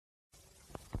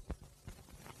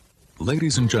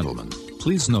Ladies and gentlemen,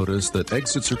 please notice that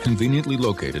exits are conveniently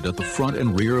located at the front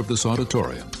and rear of this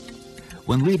auditorium.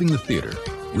 When leaving the theater,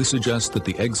 we suggest that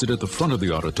the exit at the front of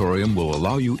the auditorium will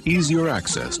allow you easier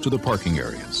access to the parking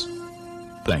areas.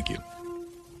 Thank you.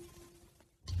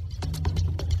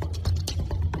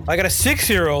 I got a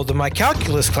 6-year-old in my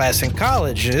calculus class in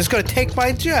college and it's going to take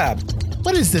my job.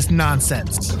 What is this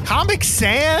nonsense? Comic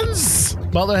Sans?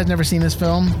 Butler had never seen this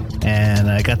film,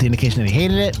 and I got the indication that he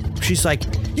hated it. She's like,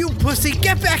 "You pussy,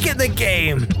 get back in the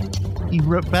game." He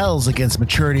rebels against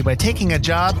maturity by taking a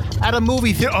job at a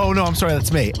movie theater. Oh, no, I'm sorry,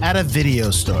 that's me. At a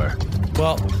video store.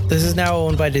 Well, this is now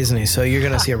owned by Disney, so you're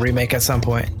going to see a remake at some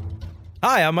point.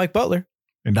 Hi, I'm Mike Butler.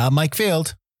 And I'm Mike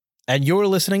Field. And you're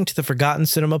listening to the Forgotten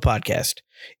Cinema Podcast.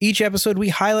 Each episode, we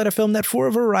highlight a film that, for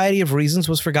a variety of reasons,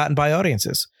 was forgotten by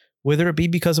audiences. Whether it be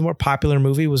because a more popular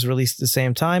movie was released at the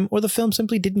same time, or the film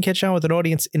simply didn't catch on with an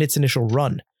audience in its initial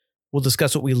run. We'll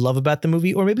discuss what we love about the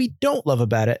movie, or maybe don't love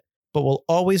about it, but we'll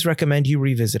always recommend you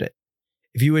revisit it.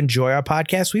 If you enjoy our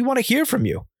podcast, we want to hear from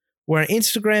you. We're on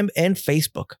Instagram and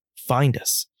Facebook. Find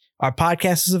us. Our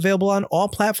podcast is available on all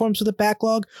platforms with a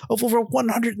backlog of over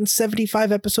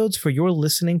 175 episodes for your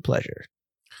listening pleasure.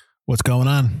 What's going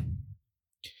on?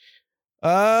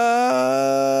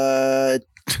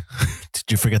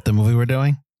 Did you forget the movie we're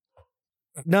doing?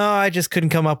 No, I just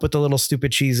couldn't come up with the little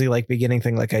stupid cheesy beginning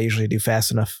thing like I usually do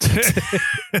fast enough.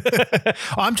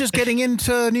 I'm just getting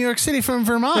into New York City from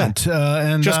Vermont.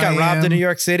 And just got robbed in New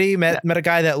York City. Met a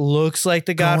guy that looks like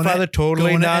the Godfather.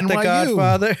 Totally not the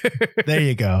Godfather. There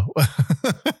you go.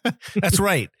 That's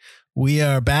right. We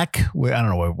are back. I don't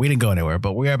know where. We didn't go anywhere,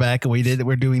 but we are back. And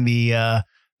we're doing the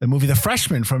movie The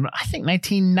Freshman from, I think,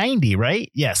 1990, right?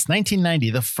 Yes, 1990,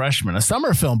 The Freshman, a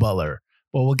summer film, Butler.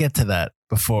 Well, we'll get to that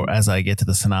as I get to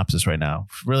the synopsis right now.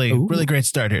 Really great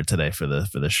start here today for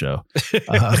the show.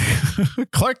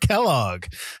 Clark Kellogg,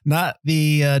 not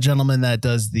the gentleman that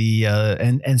does the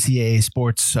NCAA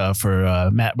sports for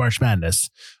March Madness,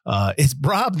 is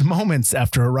robbed moments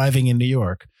after arriving in New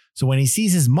York. So when he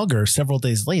sees his mugger several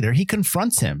days later, he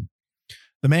confronts him.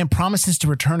 The man promises to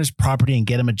return his property and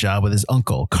get him a job with his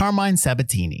uncle, Carmine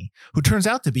Sabatini, who turns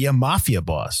out to be a mafia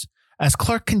boss. As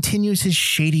Clark continues his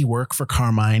shady work for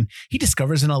Carmine, he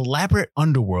discovers an elaborate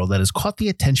underworld that has caught the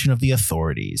attention of the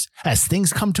authorities. As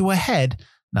things come to a head,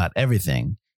 not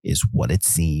everything is what it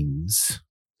seems.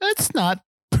 I'm going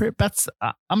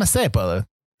to say it, brother.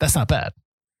 That's not bad.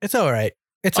 It's all right.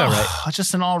 It's all right.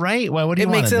 Just an all right? Why? What do you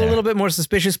want? It makes it a little bit more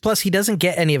suspicious. Plus, he doesn't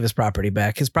get any of his property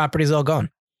back. His property's all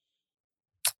gone.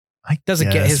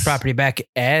 Doesn't get his property back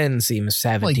and seems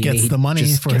Sabatini. He gets the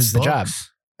money for his job.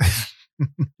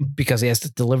 Because he has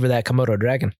to deliver that Komodo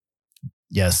dragon.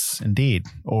 Yes, indeed.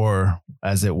 Or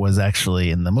as it was actually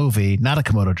in the movie, not a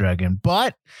Komodo dragon,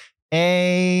 but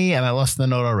and I lost the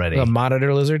note already. A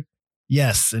monitor lizard?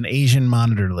 Yes, an Asian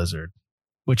monitor lizard,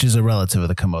 which is a relative of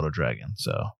the Komodo dragon.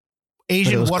 So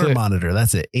Asian water monitor.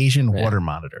 That's it. Asian water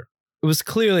monitor. It was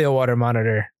clearly a water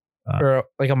monitor or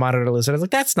like a monitor lizard. I was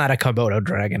like, that's not a Komodo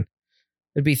dragon.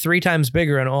 It'd be 3 times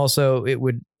bigger. And also it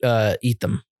would eat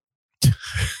them.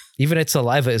 Even its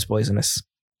saliva is poisonous.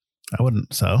 I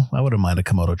wouldn't mind a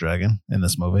Komodo dragon in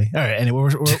this movie. All right.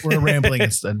 Anyway, we're rambling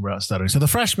and stuttering. So The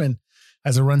Freshman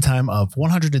has a runtime of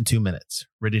 102 minutes.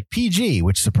 Rated PG,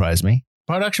 which surprised me.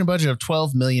 Production budget of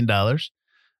 $12 million.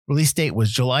 Release date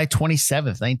was July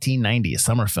 27th, 1990, a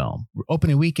summer film.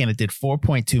 Opening weekend, it did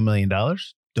 $4.2 million.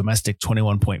 Domestic,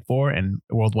 21.4, and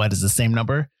worldwide is the same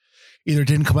number. Either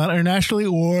didn't come out internationally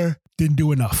or didn't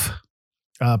do enough.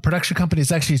 Production company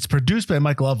it's produced by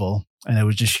Mike Lovell, and it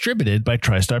was distributed by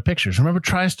TriStar Pictures. Remember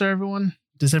TriStar, everyone?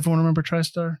 Does everyone remember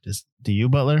TriStar? Do you,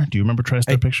 Butler? Do you remember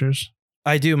TriStar Pictures?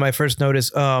 I do. My first note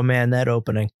is, oh man, that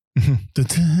opening. You're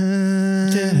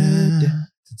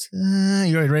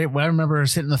right. Well, I remember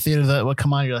sitting in the theater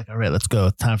come on, you're like, all right, let's go.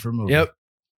 Time for a movie. Yep.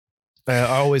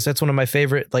 That's one of my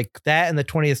favorite, like that and the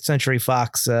 20th Century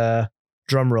Fox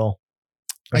drum roll.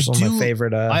 That's one of my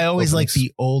favorite. I always like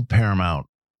the old Paramount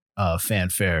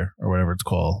fanfare or whatever it's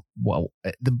called. Well,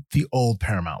 the old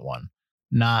Paramount one.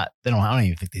 I don't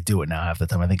even think they do it now half the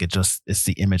time. I think it's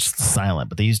the image silent,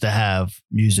 but they used to have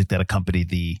music that accompanied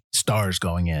the stars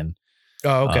going in.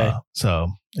 Oh, okay. So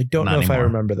I don't know if I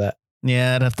remember that.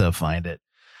 Yeah, I'd have to find it.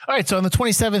 All right. So on the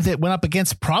 27th, it went up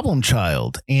against Problem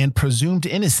Child and Presumed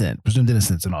Innocent. Presumed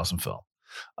Innocent's an awesome film.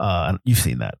 You've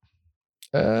seen that.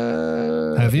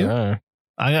 Have you?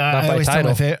 I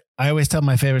always tell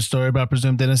my favorite story about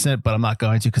Presumed Innocent, but I'm not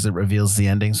going to because it reveals the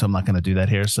ending. So I'm not going to do that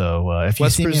here. So if you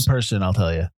see me in person, I'll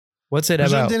tell you. What's it about?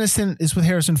 Presumed Innocent is with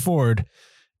Harrison Ford,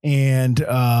 and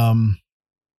Bonnie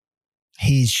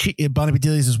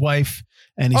Bedelia's his wife,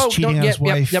 and he's cheating on his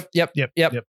wife. Yep.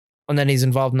 And then he's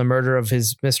involved in the murder of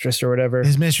his mistress or whatever.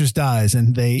 His mistress dies,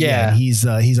 and he's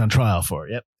on trial for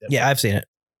it. Yep. Yeah, I've seen it.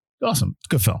 Awesome. It's a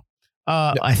good film.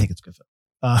 I think it's a good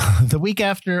film. The week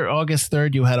after August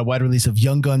 3rd, you had a wide release of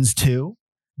Young Guns 2,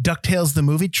 DuckTales the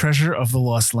movie, Treasure of the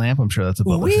Lost Lamp. I'm sure that's a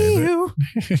Butler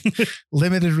favorite.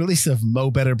 Limited release of Mo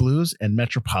Better Blues and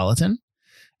Metropolitan.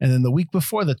 And then the week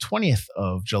before, the 20th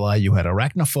of July, you had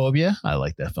Arachnophobia. I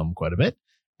like that film quite a bit.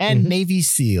 And Navy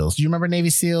SEALs. Do you remember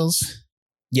Navy SEALs?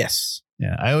 Yes.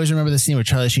 Yeah. I always remember the scene where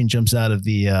Charlie Sheen jumps out of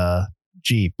the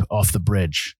Jeep off the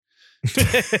bridge.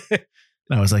 And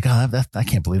I was like, I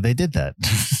can't believe they did that.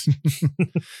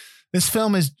 This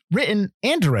film is written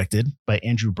and directed by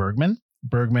Andrew Bergman.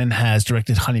 Bergman has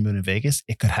directed Honeymoon in Vegas,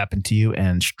 It Could Happen to You,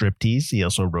 and Striptease. He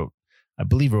also wrote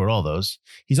all those.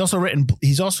 He's also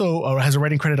has a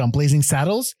writing credit on Blazing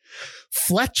Saddles,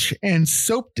 Fletch, and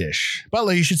Soap Dish.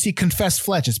 Butler, you should see Confess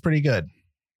Fletch. It's pretty good.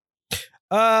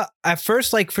 At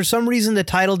first, like, for some reason, the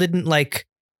title didn't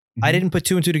I didn't put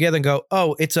two and two together and go,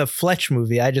 oh, it's a Fletch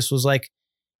movie. I just was like,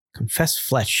 Confess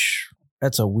Fletch.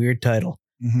 That's a weird title.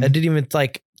 I didn't even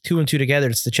two and two together.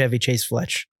 It's the Chevy Chase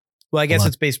Fletch. Well, I guess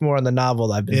it's based more on the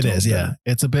novel I've been told. It is, yeah.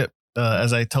 It's a bit,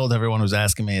 as I told everyone who's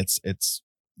asking me, it's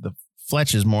the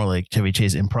Fletch is more like Chevy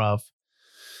Chase improv.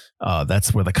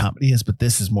 That's where the comedy is, but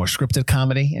this is more scripted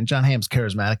comedy, and John Hamm's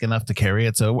charismatic enough to carry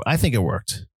it. So I think it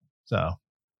worked. So,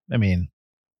 I mean,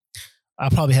 I'll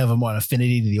probably have a more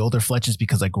affinity to the older Fletches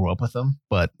because I grew up with them,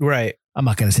 but I'm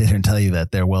not going to sit here and tell you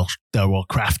that they're well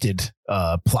crafted,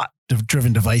 plot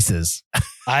driven devices.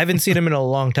 I haven't seen them in a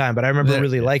long time, but I remember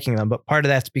really liking them. But part of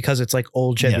that's because it's like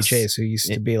old Chevy Chase, who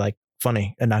used to be like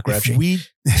funny and not grouchy.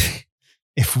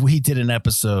 If we did an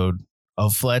episode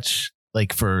of Fletch,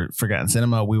 like for Forgotten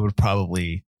Cinema, we would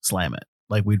probably slam it.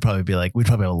 Like we'd probably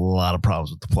have a lot of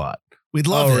problems with the plot. We'd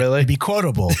love it. Really? It'd be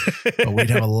quotable, but we'd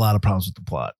have a lot of problems with the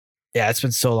plot. Yeah, it's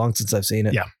been so long since I've seen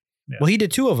it. Yeah. Well, he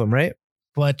did two of them, right?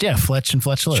 Fletch and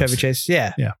Fletch Lives. Chevy Chase.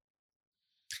 Yeah.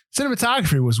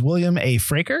 Cinematography was William A.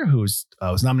 Fraker, who was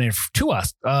nominated for he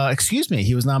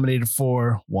was nominated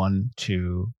for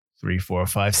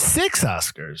 6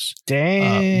 Oscars.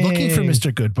 Dang. Looking for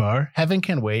Mr. Goodbar, Heaven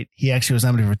Can Wait. He actually was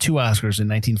nominated for 2 Oscars in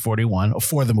 1941,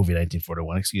 for the movie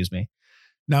 1941,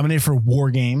 Nominated for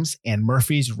War Games and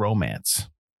Murphy's Romance.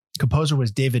 Composer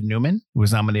was David Newman, who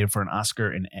was nominated for an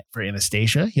Oscar for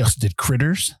Anastasia. He also did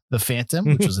Critters, The Phantom,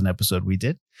 which was an episode we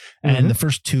did, and the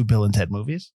first 2 Bill and Ted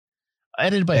movies.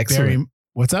 Edited by Barry.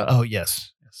 What's that? Oh,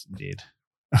 yes, indeed.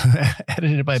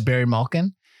 Edited by Barry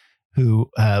Malkin, who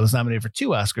was nominated for 2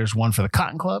 Oscars, one for The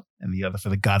Cotton Club and the other for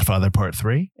The Godfather Part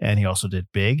 3. And he also did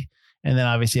Big. And then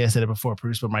obviously I said it before,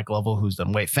 produced by Mike Lovell, who's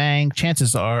done White Fang,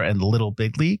 Chances Are, and The Little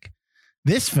Big League.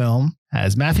 This film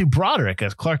has Matthew Broderick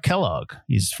as Clark Kellogg.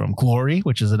 He's from Glory,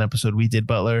 which is an episode we did,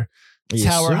 Butler.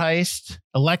 Tower Heist,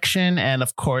 Election, and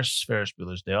of course, Ferris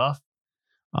Bueller's Day Off.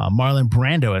 Marlon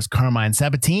Brando as Carmine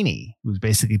Sabatini, who's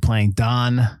basically playing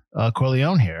Don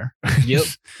Corleone here. Yep.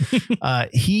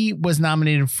 He was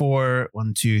nominated for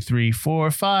 1, 2, 3, 4,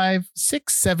 5,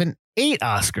 6, 7, 8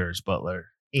 Oscars, Butler.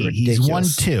 8. Ridiculous. He's won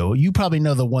 2. You probably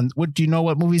know the one. What do you know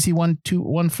what movies he won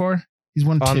for? He's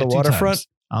won On the Waterfront. Times.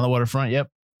 On the Waterfront, yep.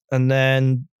 And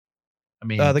then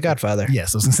The Godfather.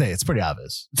 Yes, I was going to say, it's pretty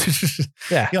obvious.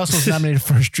 Yeah. He also was nominated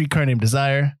for Streetcar Named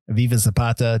Desire, Viva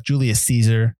Zapata, Julius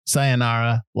Caesar,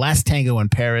 Sayonara, Last Tango in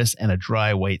Paris, and A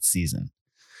Dry White Season.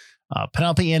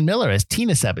 Penelope Ann Miller as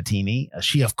Tina Sabatini.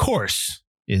 She, of course,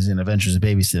 is in Adventures of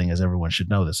Babysitting, as everyone should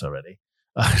know this already.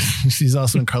 She's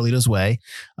also in Carlito's Way,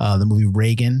 the movie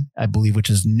Reagan, I believe, which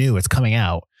is new. It's coming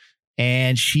out.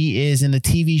 And she is in the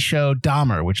TV show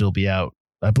Dahmer, which will be out,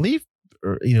 I believe,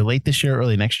 either late this year or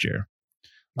early next year.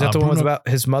 Is that the one about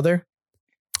his mother?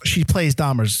 She plays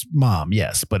Dahmer's mom,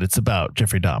 yes, but it's about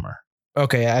Jeffrey Dahmer.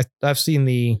 Okay, I've seen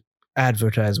the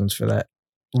advertisements for that.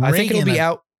 I think it'll be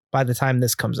out by the time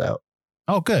this comes out.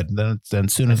 Oh, good. Then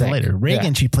sooner than later.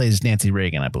 Reagan, she plays Nancy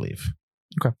Reagan, I believe.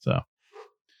 Okay. So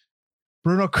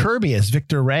Bruno Kirby as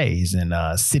Victor Ray. He's in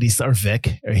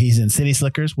He's in City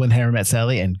Slickers, When Harry Met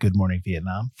Sally, and Good Morning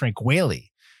Vietnam. Frank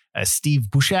Whaley as Steve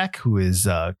Bushak, who is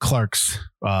Clark's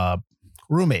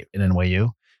roommate in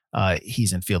NYU.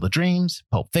 He's in Field of Dreams,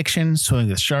 Pulp Fiction, Swimming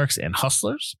with Sharks, and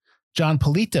Hustlers. John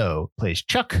Polito plays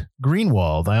Chuck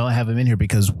Greenwald. I only have him in here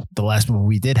because the last movie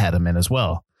we did had him in as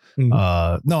well.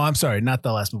 Mm-hmm. No, I'm sorry, not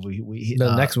the last movie.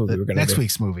 The next movie we're going to do. Next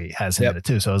week's movie has him in it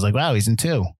too. So I was like, wow, he's in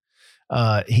 2.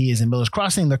 He is in Miller's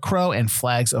Crossing, The Crow, and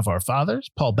Flags of Our Fathers.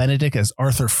 Paul Benedict as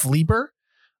Arthur Fleeber.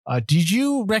 Did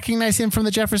you recognize him from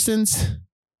The Jeffersons?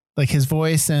 Like his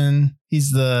voice, and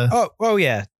he's the... Oh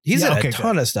yeah. He's in a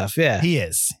ton of stuff, yeah. He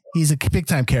is. He's a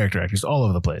big-time character actor. He's all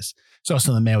over the place. He's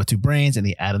also in The Man with Two Brains and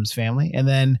The Addams Family. And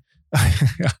then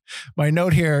My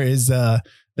note here is that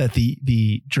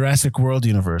the Jurassic World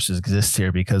universe exists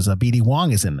here because BD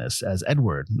Wong is in this as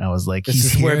Edward. And I was like, this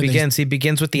is where it begins. He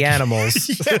begins with the animals.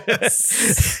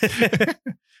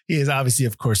 He is obviously,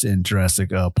 of course, in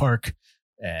Jurassic Park,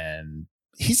 and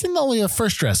he's in only the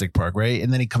first Jurassic Park, right?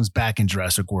 And then he comes back in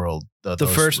Jurassic World. The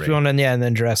first one, and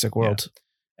then Jurassic World.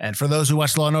 Yeah. And for those who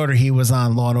watch Law and Order, he was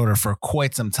on Law and Order for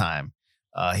quite some time.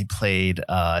 He played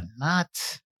I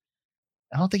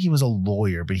don't think he was a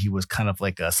lawyer, but he was kind of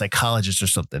like a psychologist or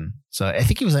something. So I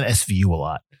think he was on SVU a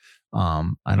lot.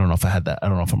 I don't know if I had that. I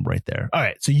don't know if I'm right there. All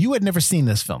right. So you had never seen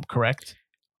this film, correct?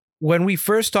 When we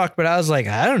first talked about it, I was like,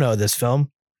 I don't know this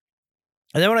film.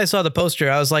 And then when I saw the poster,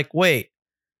 I was like, wait,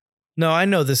 no, I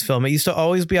know this film. It used to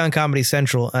always be on Comedy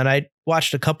Central, and I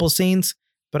watched a couple scenes,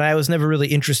 but I was never really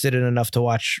interested in enough to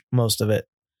watch most of it.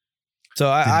 So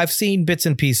I've seen bits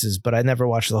and pieces, but I never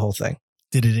watched the whole thing.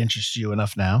 Did it interest you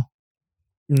enough now?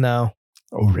 No.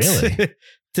 Oh, really?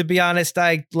 To be honest,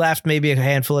 I laughed maybe a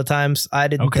handful of times. I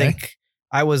didn't think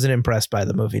I wasn't impressed by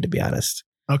the movie, to be honest.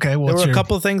 Okay. Well, there were a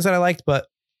couple of things that I liked, but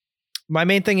my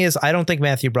main thing is I don't think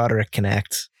Matthew Broderick can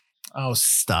act. Oh,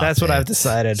 stop. That's what I've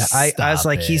decided. I was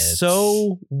like, he's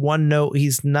so one note.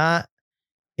 He's not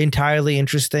entirely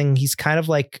interesting. He's kind of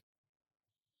like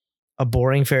a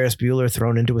boring Ferris Bueller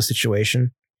thrown into a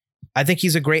situation. I think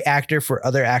he's a great actor for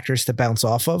other actors to bounce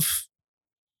off of,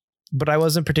 but I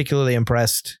wasn't particularly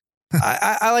impressed.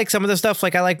 I like some of the stuff.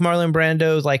 Like I like Marlon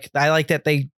Brando. Like I like that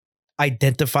they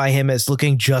identify him as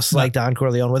looking just like Don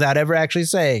Corleone without ever actually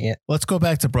saying it. Let's go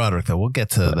back to Broderick though. We'll get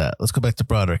to that. Let's go back to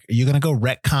Broderick. Are you going to go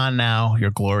retcon now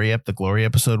the Glory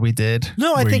episode we did?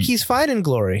 No, I think he's fine in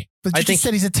Glory. But you just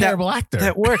said he's a terrible actor.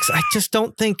 That works. I just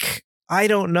don't think, I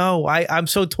don't know. I'm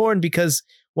so torn because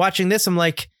watching this, I'm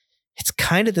like, it's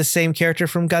kind of the same character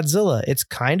from Godzilla. It's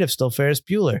kind of still Ferris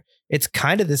Bueller. It's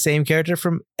kind of the same character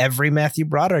from every Matthew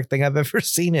Broderick thing I've ever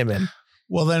seen him in.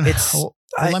 Well, then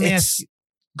let me ask.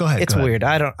 Go ahead. It's weird.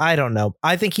 I don't know.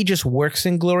 I think he just works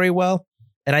in Glory well,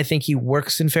 and I think he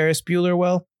works in Ferris Bueller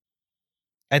well.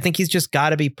 I think he's just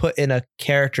got to be put in a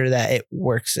character that it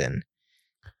works in,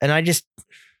 and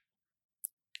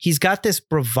he's got this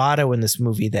bravado in this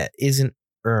movie that isn't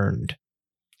earned.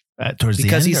 Towards the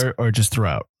end, or just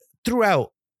throughout.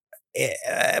 Throughout,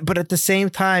 but at the same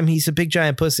time, he's a big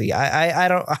giant pussy. I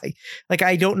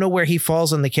don't know where he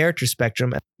falls on the character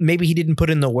spectrum. Maybe he didn't put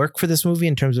in the work for this movie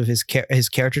in terms of his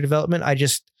character development.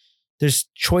 There's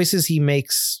choices he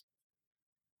makes,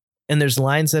 and there's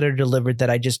lines that are delivered that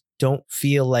I just don't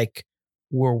feel like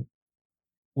were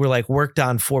like worked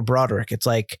on for Broderick. It's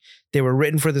like they were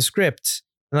written for the script,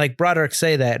 and like Broderick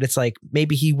say that, and it's like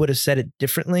maybe he would have said it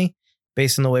differently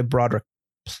based on the way Broderick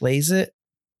plays it.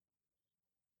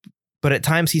 But at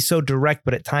times he's so direct,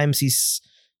 but at times he's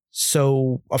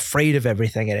so afraid of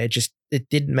everything. And it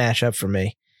didn't match up for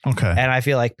me. Okay. And I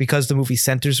feel like because the movie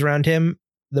centers around him,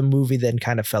 the movie then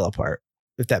kind of fell apart,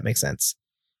 if that makes sense.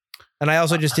 And I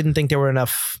also just didn't think there were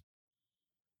enough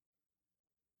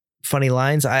funny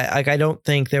lines. I don't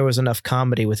think there was enough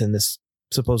comedy within this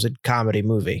supposed comedy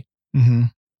movie. Mm-hmm.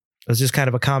 It was just kind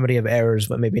of a comedy of errors,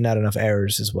 but maybe not enough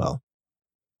errors as well.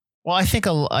 Well, I think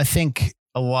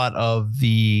a lot of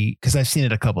because I've seen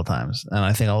it a couple of times, and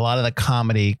I think a lot of the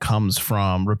comedy comes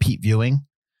from repeat viewing,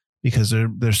 because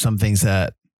there's some things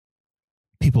that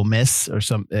people miss or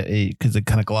some because they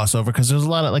kind of gloss over, because there's a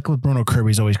lot of, like with Bruno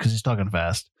Kirby's always, because he's talking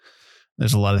fast.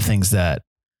 There's a lot of things that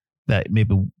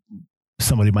maybe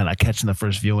somebody might not catch in the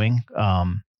first viewing.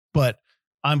 But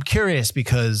I'm curious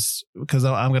because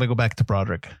I'm going to go back to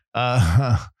Broderick.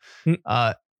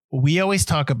 We always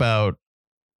talk about,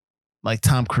 like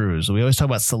Tom Cruise, we always talk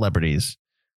about celebrities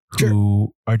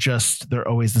who are they're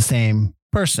always the same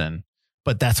person,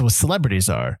 but that's what celebrities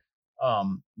are.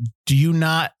 Do you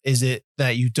not, is it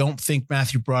that you don't think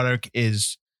Matthew Broderick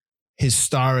his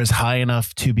star is high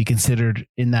enough to be considered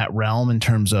in that realm in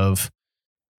terms of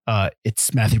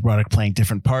it's Matthew Broderick playing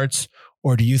different parts?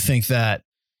 Or do you think that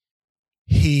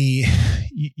you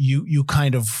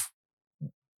kind of,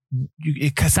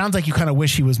 it sounds like you kind of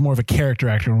wish he was more of a character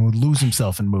actor and would lose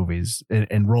himself in movies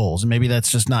and roles, and maybe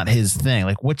that's just not his thing.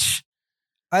 Like, which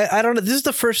I don't know. This is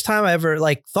the first time I ever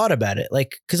like thought about it,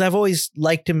 like, because I've always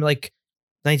liked him. Like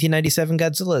 1997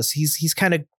 Godzilla's, he's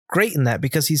kind of great in that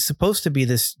because he's supposed to be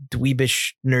this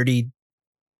dweebish, nerdy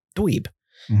dweeb.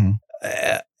 Mm-hmm.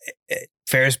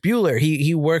 Ferris Bueller,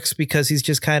 he works because he's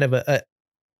just kind of a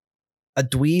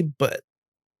dweeb, but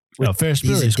Ferris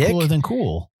Bueller is cooler than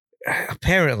cool.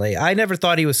 Apparently, I never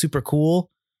thought he was super cool,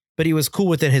 but he was cool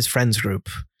within his friends group.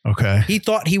 Okay. He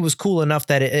thought he was cool enough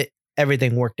that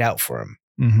everything worked out for him.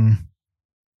 Mm-hmm.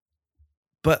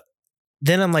 But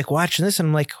then I'm like watching this and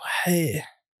I'm like, hey,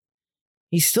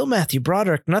 he's still Matthew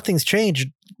Broderick. Nothing's changed.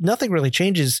 Nothing really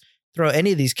changes throughout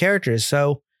any of these characters.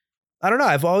 So I don't know.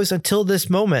 I've always, until this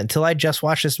moment, until I just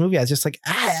watched this movie, I was just like,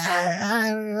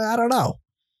 I don't know.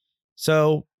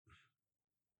 So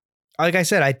like I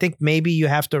said, I think maybe you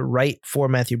have to write for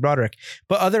Matthew Broderick,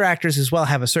 but other actors as well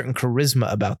have a certain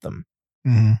charisma about them.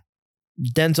 Mm-hmm.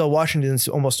 Denzel Washington's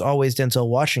almost always Denzel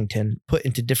Washington put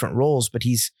into different roles, but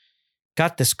he's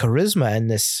got this charisma and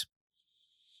this,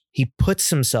 he puts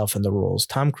himself in the roles.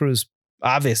 Tom Cruise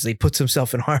obviously puts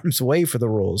himself in harm's way for the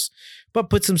roles,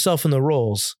 but puts himself in the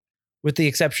roles, with the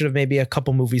exception of maybe a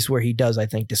couple movies where he does, I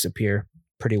think, disappear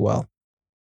pretty well.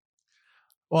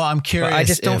 Well, I'm curious. But I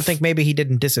just don't think maybe he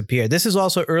didn't disappear. This is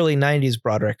also early 90s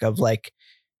Broderick of like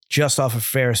just off of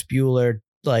Ferris Bueller,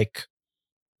 like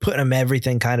putting him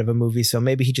everything kind of a movie. So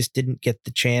maybe he just didn't get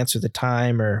the chance or the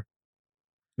time, or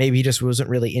maybe he just wasn't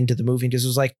really into the movie and just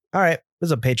was like, all right, this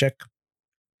is a paycheck.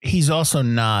 He's also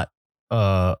not,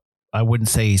 I wouldn't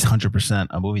say he's 100%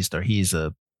 a movie star. He's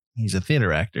a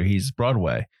theater actor. He's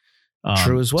Broadway.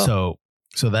 True as well.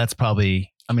 So that's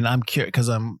probably, I mean, I'm curious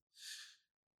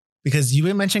because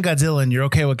you mentioned Godzilla and you're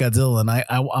okay with Godzilla. And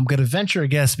I'm going to venture a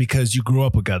guess because you grew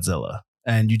up with Godzilla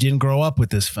and you didn't grow up with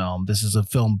this film. This is a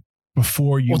film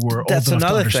before you were old enough to understand.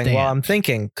 That's another thing. Well, I'm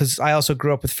thinking, because I also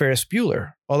grew up with Ferris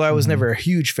Bueller, although I was never a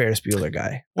huge Ferris Bueller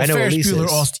guy. Well, I know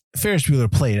Ferris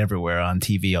Bueller played everywhere on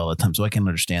TV all the time, so I can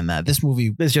understand that. This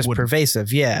movie is just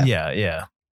pervasive. Yeah. Yeah.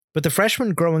 But The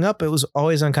Freshman growing up, it was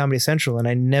always on Comedy Central, and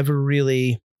I never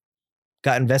really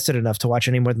got invested enough to watch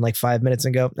any more than like 5 minutes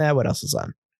and go, what else is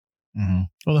on? Mm-hmm.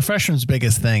 Well, The Freshman's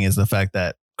biggest thing is the fact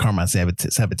that Carmine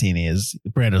Sabatini is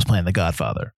Brando's playing the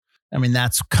Godfather. I mean,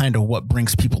 that's kind of what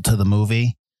brings people to the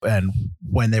movie. And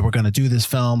when they were going to do this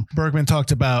film, Bergman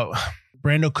talked about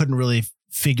Brando couldn't really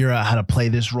figure out how to play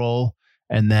this role.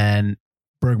 And then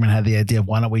Bergman had the idea of,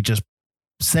 why don't we just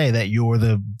say that you're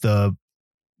the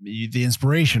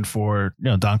inspiration for,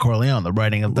 Don Corleone, the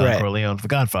writing of Don Corleone, The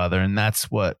Godfather. And that's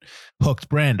what hooked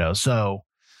Brando. So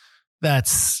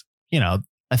that's,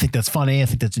 I think that's funny. I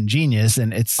think that's ingenious.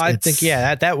 And I think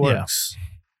that works. Yeah.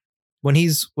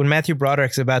 When Matthew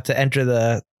Broderick's about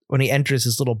to when he enters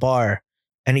his little bar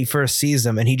and he first sees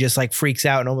them and he just like freaks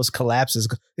out and almost collapses.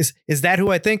 Is that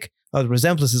who I think? Oh, the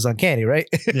resemblance is uncanny, right?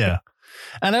 Yeah.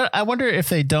 And I wonder if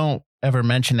they don't ever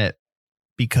mention it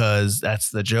because that's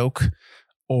the joke,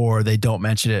 or they don't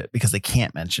mention it because they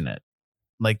can't mention it.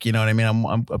 Like, you know what I mean?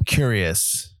 I'm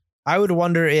curious. I would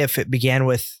wonder if it began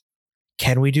with,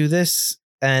 can we do this?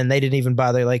 And they didn't even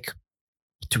bother. Like,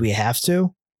 do we have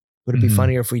to? Would it be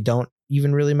funnier if we don't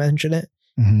even really mention it?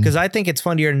 Because I think it's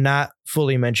funnier not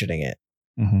fully mentioning it.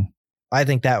 Mm-hmm. I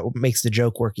think that makes the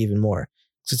joke work even more.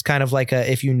 So it's kind of like a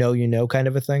if you know kind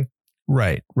of a thing.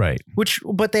 Right.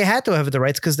 But they had to have the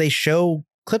rights because they show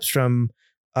clips from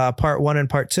part 1 and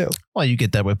part 2. Well, you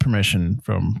get that with permission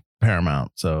from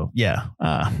Paramount. So yeah.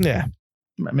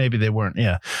 Maybe they weren't.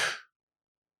 Yeah.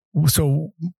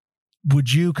 So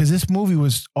would you, because this movie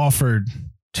was offered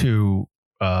to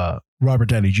Robert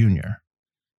Downey Jr.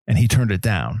 and he turned it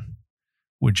down.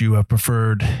 Would you have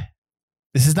preferred?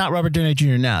 This is not Robert Downey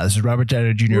Jr. now. This is Robert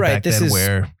Downey Jr. back then,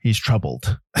 where he's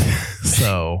troubled.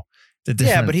 So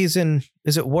yeah, but he's in.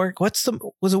 Is it War?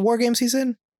 Was it War Games he's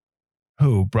in?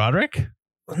 Who, Broderick?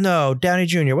 No, Downey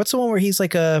Jr. What's the one where he's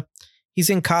he's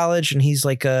in college and he's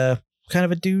like a kind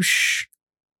of a douche?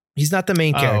 He's not the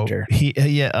main character.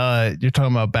 You're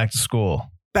talking about Back to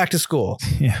School. Back to School.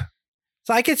 Yeah.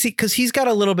 So I could see, because he's got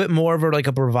a little bit more of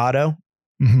a bravado,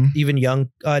 even young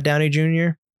Downey Jr.,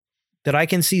 that I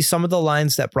can see some of the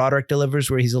lines that Broderick delivers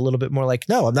where he's a little bit more like,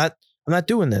 no, I'm not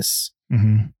doing this.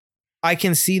 Mm-hmm. I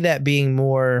can see that being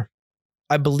more,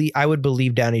 I would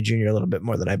believe Downey Jr. a little bit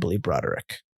more than I believe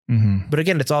Broderick. Mm-hmm. But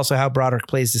again, it's also how Broderick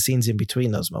plays the scenes in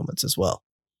between those moments as well.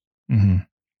 Mm-hmm.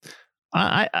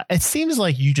 It seems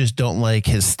like you just don't like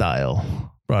his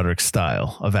style, Broderick's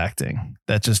style of acting.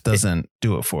 That just doesn't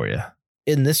do it for you.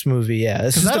 In this movie, yeah.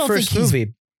 This is the first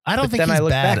movie. I don't think he's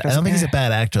bad. I don't think he's a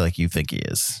bad actor like you think he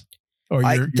is. Or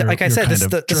like I said, this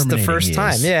is the first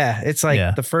time. Yeah, it's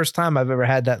like the first time I've ever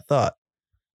had that thought.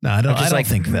 No, I don't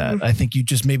think that. I think you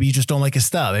just don't like his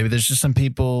style. Maybe there's just some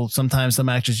people, sometimes some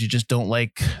actors, you just don't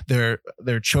like their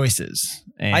choices.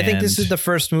 And I think this is the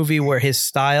first movie where his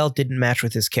style didn't match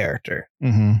with his character.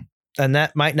 Mm-hmm. And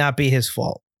that might not be his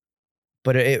fault,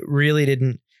 but it really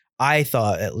didn't. I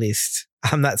thought, at least,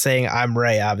 I'm not saying I'm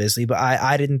Ray, obviously, but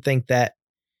I didn't think that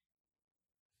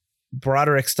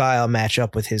Broderick's style match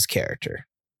up with his character.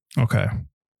 Okay.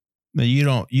 Now you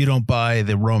don't buy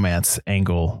the romance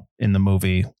angle in the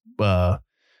movie.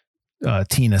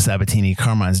 Tina Sabatini,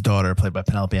 Carmine's daughter, played by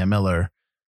Penelope Ann Miller,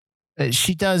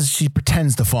 She does. She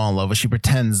pretends to fall in love, but she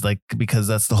pretends like because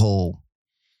that's the whole.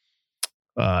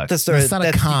 That's not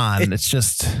a con. It's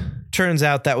just turns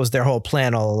out that was their whole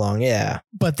plan all along. Yeah,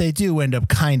 but they do end up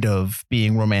kind of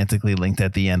being romantically linked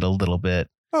at the end a little bit.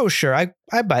 Oh sure, I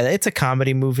buy that. It's a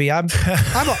comedy movie. I'm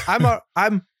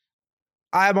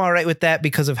all right with that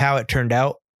because of how it turned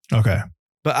out. Okay,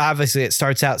 but obviously it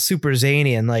starts out super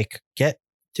zany and like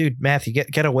Matthew,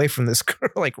 get away from this girl,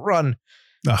 like run.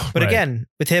 Oh, but again,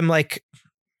 with him, like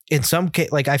in some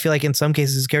case, like I feel like in some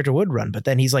cases his character would run, but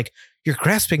then he's like, "You're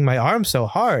grasping my arm so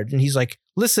hard," and he's like,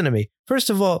 "Listen to me. First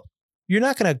of all, you're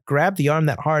not gonna grab the arm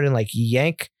that hard and like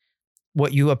yank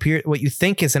what you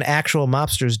think is an actual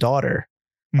mobster's daughter."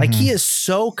 Like he is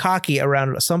so cocky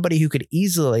around somebody who could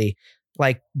easily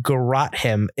like garrote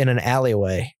him in an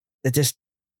alleyway. It just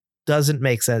doesn't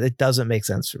make sense. It doesn't make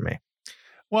sense for me.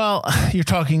 Well, you're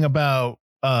talking about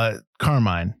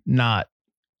Carmine, not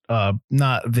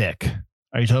Vic.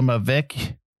 Are you talking about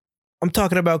Vic? I'm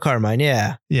talking about Carmine.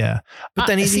 Yeah. Yeah. But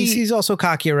then he's also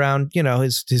cocky around,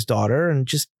 his daughter and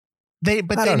just they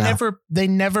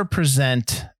never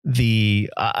present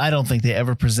I don't think they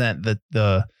ever present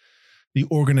the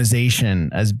organization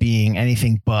as being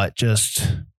anything but just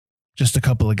a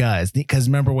couple of guys. Because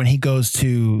remember when he goes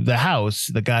to the house,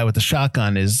 the guy with the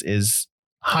shotgun is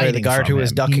hiding. The guard who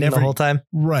was ducking the whole time.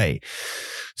 Right.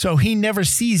 So he never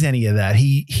sees any of that.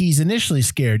 He's initially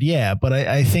scared. Yeah. But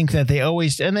I think that they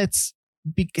always, and it's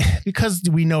because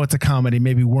we know it's a comedy.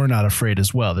 Maybe we're not afraid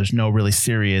as well. There's no really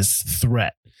serious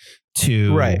threat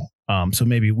to, right. So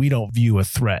maybe we don't view a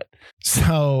threat.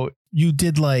 So you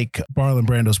did like Marlon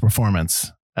Brando's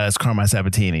performance as Carmine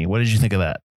Sabatini. What did you think of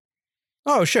that?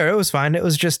 Oh, sure. It was fine. It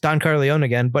was just Don Corleone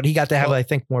again, but he got to have, I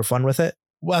think, more fun with it.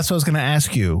 Well, that's what I was going to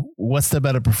ask you. What's the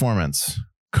better performance?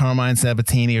 Carmine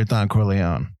Sabatini or Don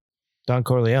Corleone? Don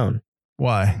Corleone.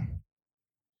 Why?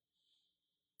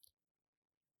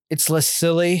 It's less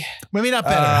silly. Maybe not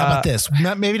better. How about this?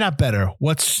 Maybe not better.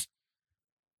 What's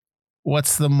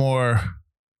the more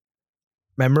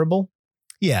memorable?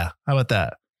 Yeah. How about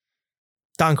that?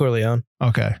 Don Corleone.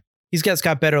 Okay. He's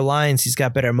got better lines. He's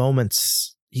got better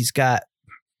moments. He's got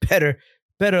better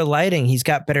lighting. He's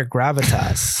got better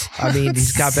gravitas. I mean,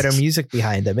 he's got better music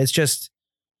behind him. It's just,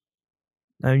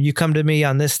 you come to me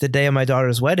on this, the day of my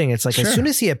daughter's wedding. It's like, as soon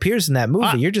as he appears in that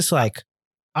movie, you're just like,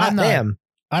 damn.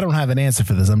 I don't have an answer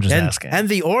for this. I'm just asking. And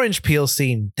the orange peel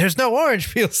scene. There's no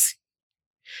orange peel scene.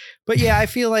 But yeah, I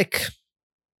feel like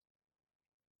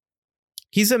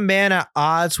he's a man at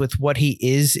odds with what he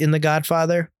is in The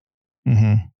Godfather.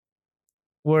 Mm-hmm.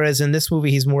 Whereas in this movie,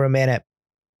 he's more a man at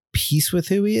peace with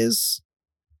who he is.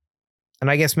 And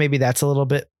I guess maybe that's a little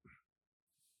bit,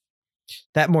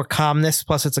 that more calmness,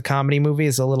 plus it's a comedy movie,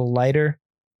 is a little lighter.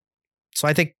 So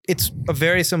I think it's a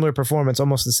very similar performance,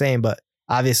 almost the same, but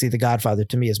obviously The Godfather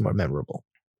to me is more memorable.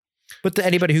 But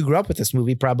anybody who grew up with this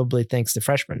movie probably thinks the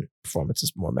Freshman performance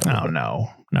is more memorable. No,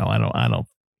 I don't.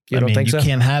 You don't think so? You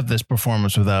can't have this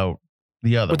performance without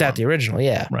the other. Without the original,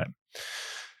 yeah. Right.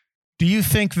 Do you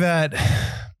think that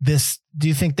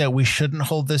we shouldn't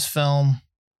hold this film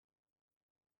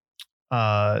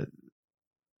to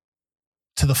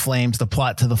the flames, the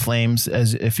plot to the flames,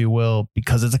 as if you will,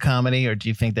 because it's a comedy, or do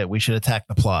you think that we should attack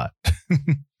the plot?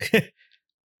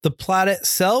 The plot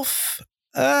itself,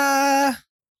 I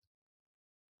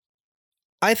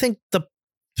think the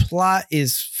plot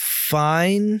is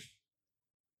fine.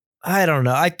 I don't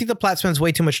know. I think the plot spends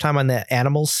way too much time on the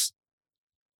animals.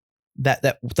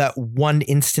 That one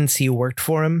instance he worked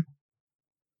for him.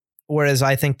 Whereas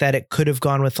I think that it could have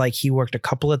gone with like he worked a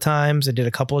couple of times and did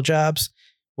a couple of jobs.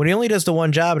 When he only does the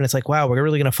one job and it's like, wow, we're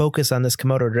really going to focus on this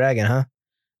Komodo dragon, huh?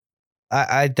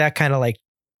 That kind of like,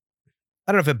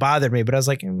 I don't know if it bothered me, but I was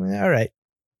like, all right.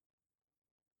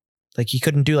 Like he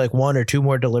couldn't do like one or two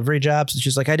more delivery jobs. It's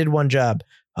just like, I did one job.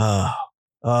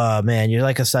 Oh man, you're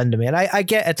like a son to me. And I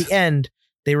get at the end,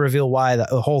 they reveal why the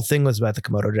whole thing was about the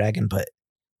Komodo dragon, but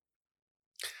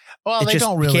they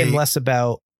don't really became less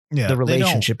about the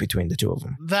relationship between the two of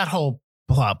them. That whole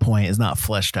plot point is not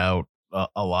fleshed out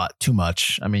a lot too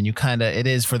much. I mean, it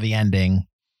is for the ending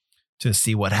to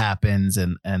see what happens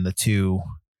and the two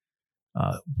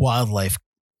wildlife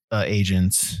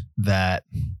agents that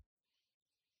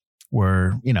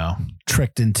were,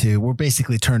 tricked into, we're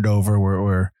basically turned over.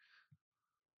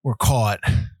 We're caught,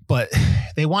 but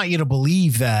they want you to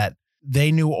believe that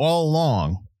they knew all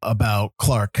along about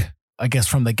Clark, I guess,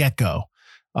 from the get-go.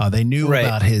 They knew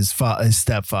about his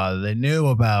stepfather. They knew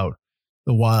about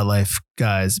the wildlife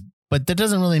guys, but that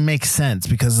doesn't really make sense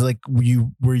because, like,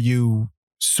 were you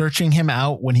searching him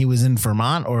out when he was in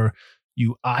Vermont, or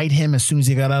you eyed him as soon as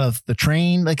he got out of the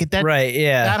train. Like that, right?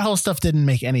 Yeah, that whole stuff didn't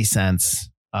make any sense.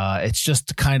 It's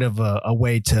just kind of a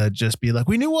way to just be like,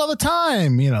 we knew all the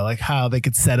time, like how they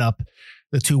could set up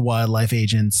the two wildlife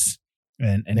agents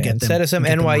and get them. Instead of some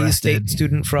NYU State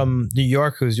student from New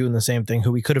York who's doing the same thing,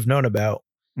 who we could have known about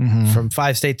from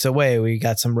 5 states away, we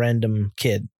got some random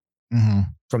kid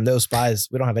from those spies.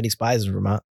 We don't have any spies in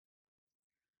Vermont.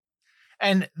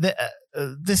 And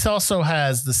this also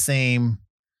has the same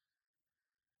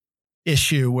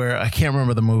issue where I can't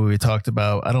remember the movie we talked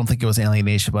about. I don't think it was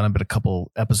Alienation, but a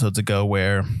couple episodes ago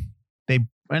where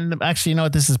and actually,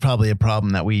 this is probably a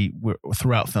problem that we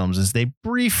throughout films is they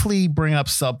briefly bring up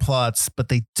subplots, but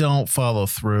they don't follow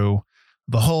through.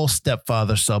 The whole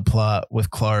stepfather subplot with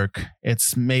Clark,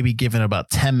 it's maybe given about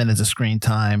 10 minutes of screen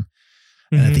time.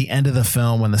 And at the end of the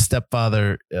film, when the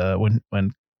stepfather,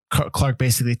 when Clark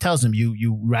basically tells him,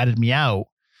 you ratted me out.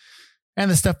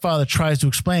 And the stepfather tries to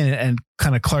explain it, and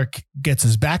kind of Clark gets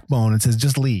his backbone and says,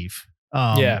 just leave.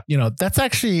 That's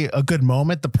actually a good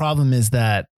moment. The problem is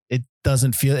that it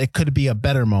doesn't feel, it could be a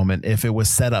better moment if it was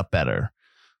set up better.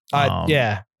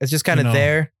 It's just kind of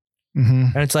there.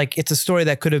 And it's like, it's a story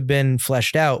that could have been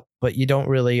fleshed out, but you don't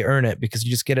really earn it because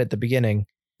you just get it at the beginning.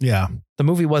 Yeah. The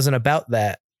movie wasn't about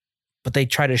that, but they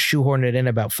try to shoehorn it in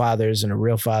about fathers and a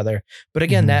real father. But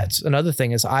again, that's another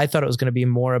thing is I thought it was going to be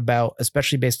more about,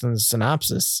 especially based on the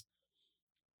synopsis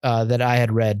that I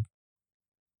had read,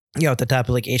 at the top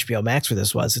of like HBO Max for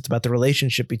this was, it's about the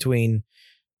relationship between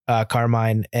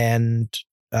Carmine and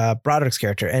Broderick's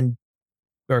character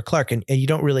or Clark. And you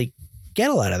don't really get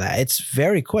a lot of that. It's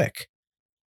very quick.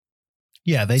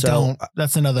 Yeah, they don't.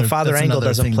 That's another. The father angle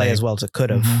doesn't play as well as it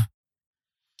could have.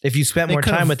 If you spent more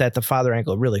time with that, the father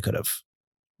angle really could have.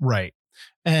 Right.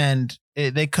 And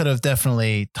they could have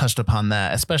definitely touched upon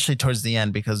that, especially towards the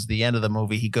end, because the end of the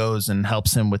movie, he goes and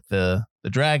helps him with the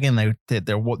dragon. They're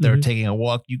taking a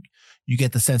walk. You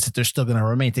get the sense that they're still going to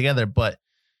remain together, but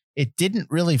it didn't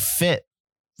really fit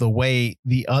the way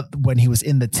when he was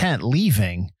in the tent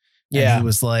leaving. Yeah. He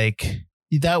was like,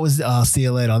 that was, I'll see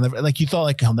you later. I'll never, like, you thought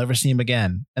like, I'll never see him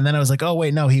again. And then I was like, oh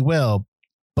wait, no, he will.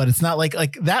 But it's not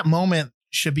like that moment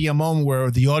should be a moment where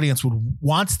the audience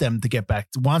wants them to get back,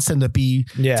 wants them to be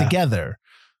together.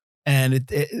 And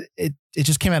it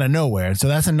just came out of nowhere. And so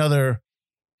that's another,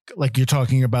 like you're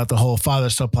talking about the whole father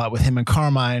subplot with him and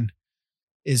Carmine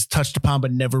is touched upon,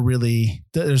 but never really,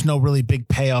 there's no really big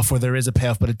payoff, or there is a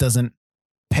payoff, but it doesn't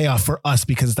pay off for us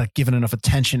because it's not given enough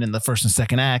attention in the first and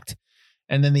second act.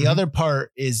 And then the other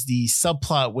part is the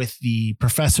subplot with the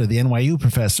professor, the NYU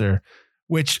professor,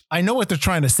 which I know what they're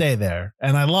trying to say there.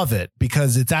 And I love it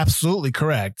because it's absolutely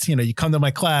correct. You come to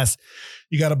my class,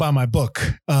 you got to buy my book,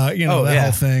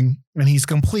 whole thing. And he's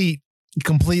completely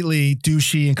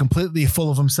douchey and completely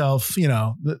full of himself.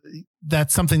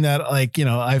 That's something that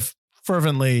I've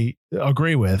fervently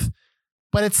agree with,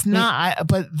 but it's not.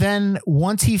 But then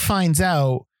once he finds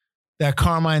out that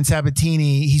Carmine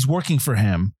Sabatini, he's working for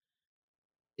him,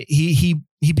 he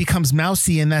becomes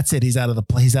mousy, and that's it. He's out of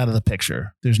the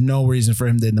picture. There's no reason for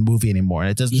him in the movie anymore. And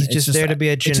it doesn't. He's just there to be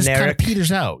a generic. It just kind of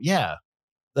peters out. Yeah,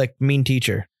 like mean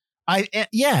teacher. And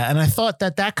I thought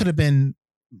that could have been.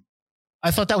 I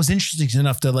thought that was interesting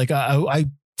enough to like. I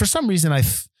for some reason I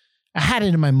had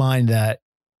it in my mind that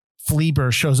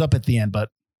Fleabur shows up at the end, but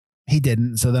he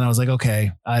didn't. So then I was like,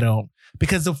 okay, I don't,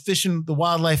 because the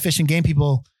wildlife fishing game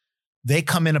people, they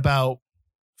come in about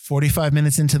 45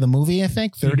 minutes into the movie, I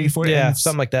think 30, 40 minutes.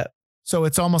 Something like that. So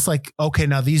it's almost like, okay,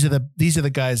 now these are the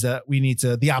guys that we need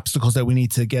to, the obstacles that we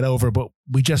need to get over, but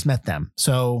we just met them.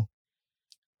 So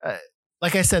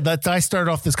like I said, I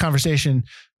started off this conversation.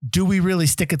 Do we really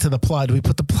stick it to the plot? Do we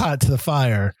put the plot to the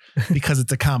fire because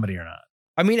it's a comedy or not?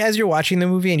 I mean, as you're watching the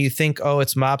movie and you think, oh,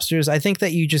 it's mobsters, I think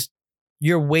that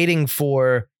you're waiting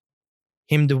for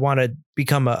him to want to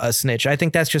become a snitch. I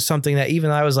think that's just something that even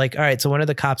I was like, all right, so when are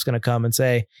the cops going to come and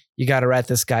say, you got to rat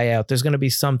this guy out? There's going to be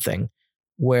something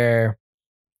where,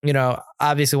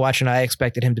 obviously watching, I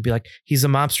expected him to be like, he's a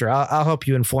mobster. I'll help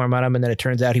you inform on him. And then it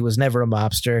turns out he was never a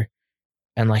mobster.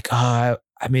 And like, oh,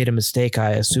 I made a mistake.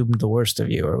 I assumed the worst of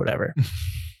you or whatever.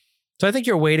 So I think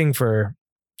you're waiting for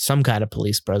some kind of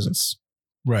police presence.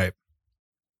 Right.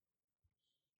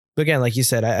 But again, like you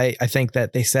said, I think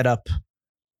that they set up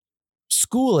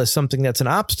school as something that's an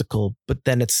obstacle, but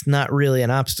then it's not really an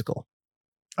obstacle.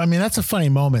 I mean, that's a funny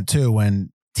moment too,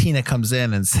 when Tina comes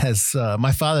in and says,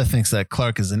 my father thinks that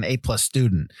Clark is an A+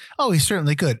 student. Oh, he's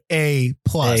certainly good. A+.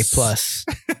 A+.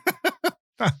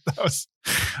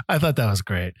 I thought that was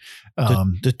great.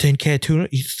 The tin can tuna.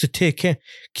 He's the tin can.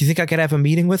 Do you think I could have a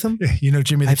meeting with him?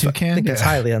 Jimmy the Toucan? I think it's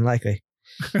highly unlikely.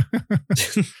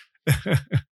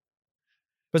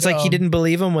 But it's like he didn't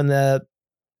believe him when the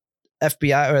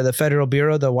FBI or the Federal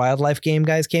Bureau, the wildlife game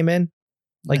guys came in.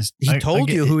 Like he told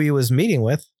you who he was meeting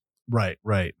with. Right.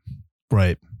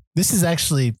 This is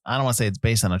actually, I don't want to say it's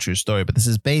based on a true story, but this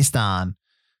is based on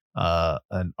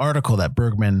an article that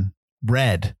Bergman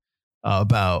read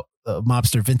about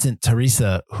mobster Vincent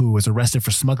Teresa, who was arrested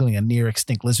for smuggling a near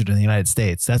extinct lizard in the United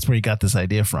States. That's where he got this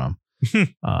idea from.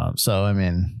 So, I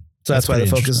mean, so that's why the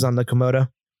focus is on the Komodo.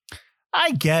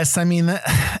 I guess. I mean,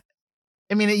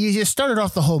 you just started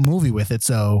off the whole movie with it,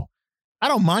 so I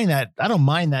don't mind that. I don't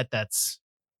mind that. That's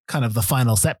kind of the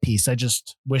final set piece. I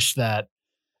just wish that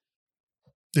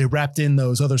they wrapped in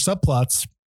those other subplots.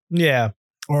 Yeah.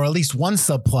 Or at least one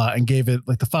subplot and gave it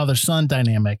like the father-son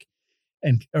dynamic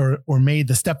and or made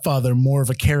the stepfather more of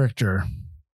a character.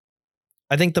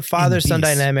 I think the father-son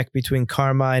dynamic between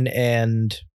Carmine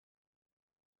and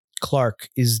Clark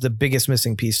is the biggest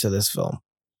missing piece to this film.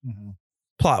 Mm-hmm.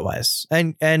 Plot-wise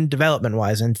and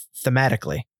development-wise and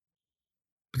thematically.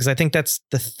 Because I think that's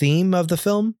the theme of the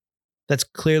film. That's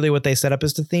clearly what they set up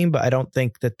as the theme, but I don't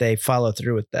think that they follow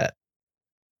through with that.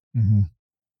 Mm-hmm.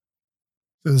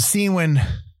 So the scene when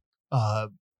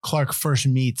Clark first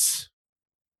meets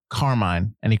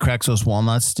Carmine and he cracks those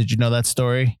walnuts. Did you know that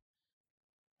story?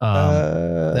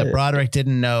 That Broderick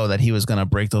didn't know that he was going to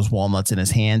break those walnuts in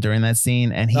his hand during that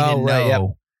scene. And he didn't know. Yep.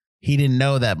 He didn't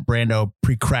know that Brando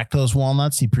pre-cracked those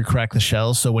walnuts. He pre-cracked the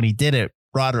shells. So when he did it,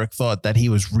 Broderick thought that he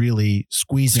was really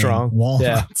squeezing strong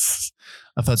walnuts.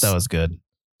 Yeah. I thought that was good.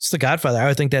 It's The Godfather. I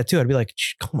would think that too. I'd be like,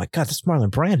 oh my God, that's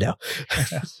Marlon Brando.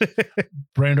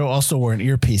 Brando also wore an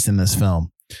earpiece in this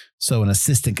film, so an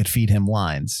assistant could feed him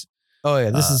lines. Oh yeah,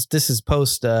 this is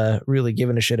post really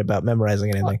giving a shit about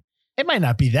memorizing anything. It might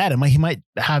not be that. He might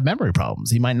have memory problems.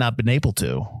 He might not have been able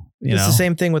to. It's the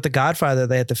same thing with The Godfather.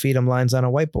 They had to feed him lines on a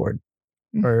whiteboard,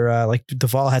 or like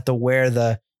Duvall had to wear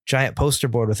the giant poster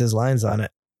board with his lines on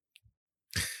it.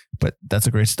 But that's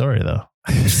a great story, though.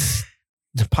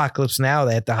 Apocalypse Now,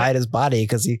 they had to hide his body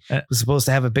because he was supposed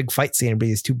to have a big fight scene, but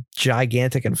he's too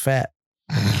gigantic and fat.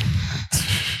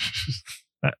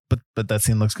 But that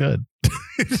scene looks good.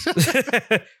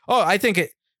 Oh, I think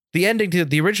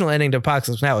the original ending to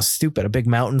Apocalypse Now is stupid. A big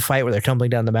mountain fight where they're tumbling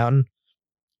down the mountain,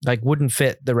 like wouldn't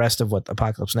fit the rest of what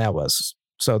Apocalypse Now was.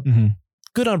 So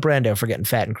good on Brando for getting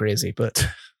fat and crazy. But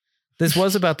this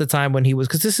was about the time when he was,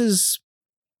 because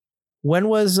when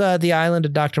was The Island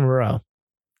of Dr. Moreau?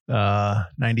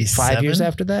 97. 5 years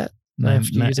after that? Yeah.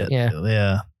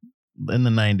 In the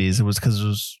 90s. It was because it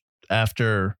was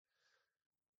after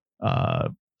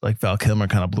like Val Kilmer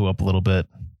kind of blew up a little bit.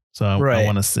 So I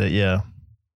want to say, yeah.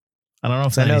 I don't know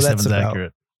if 97 is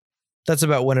accurate. That's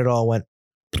about when it all went.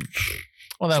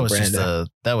 Well, that was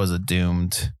that was a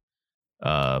doomed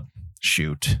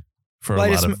shoot for a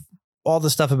lot of all the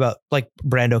stuff about like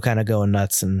Brando kind of going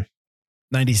nuts and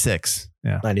 96.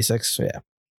 Yeah. 96. Yeah.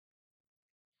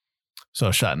 So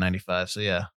shot in 95. So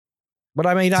yeah. But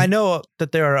I mean, I know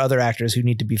that there are other actors who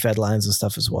need to be fed lines and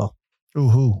stuff as well. Ooh,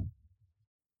 who?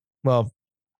 Well,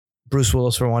 Bruce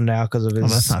Willis for one now because of his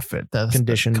that's not fit.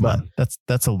 condition. Come on. That's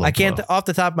a little. I can't off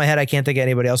the top of my head. I can't think of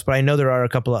anybody else, but I know there are a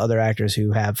couple of other actors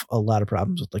who have a lot of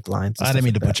problems with like lines. I didn't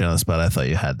mean to put you on the spot. I thought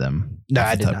you had them. No,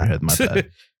 I did not. Head, my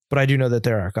bad. But I do know that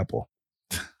there are a couple.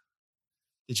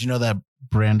 Did you know that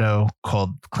Brando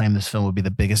claimed this film would be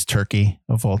the biggest turkey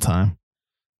of all time?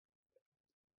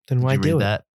 Then why do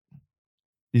that?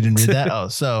 You didn't read that? Oh,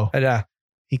 so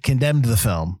he condemned the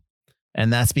film,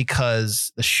 and that's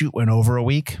because the shoot went over a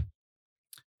week,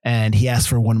 and he asked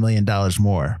for $1 million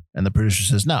more, and the producer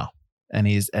says no, and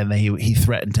he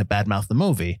threatened to badmouth the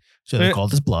movie, so they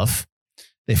called his bluff.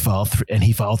 They followed through, and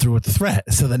he followed through with the threat.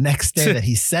 So the next day that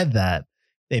he said that,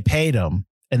 they paid him,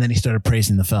 and then he started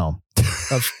praising the film.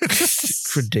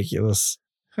 Ridiculous.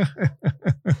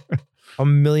 $1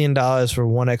 million for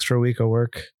one extra week of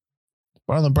work.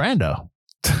 Marlon Brando.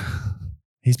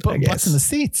 He's putting butts in the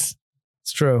seats.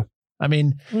 It's true. I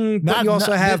mean, but you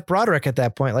also have Broderick at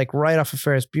that point, like right off of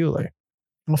Ferris Bueller.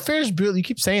 Well, Ferris Bueller, you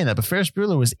keep saying that, but Ferris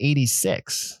Bueller was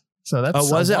 86. So that's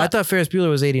was it? I thought Ferris Bueller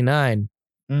was 89.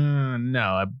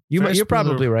 No, you're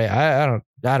probably right. I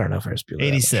don't know Ferris Bueller.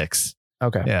 86.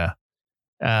 Okay. Yeah.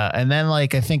 And then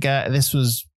like I think this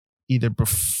was either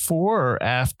before or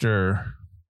after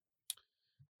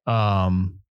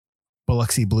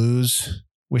Biloxi Blues,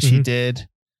 which he did.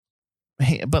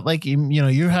 But like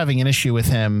you're having an issue with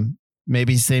him.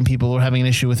 Maybe the same people were having an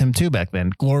issue with him too back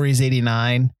then. Glory's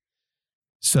 89.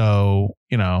 So,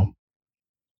 he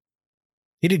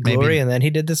did Glory and then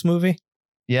he did this movie.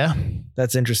 Yeah.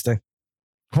 That's interesting.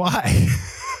 Why?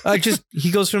 He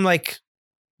goes from like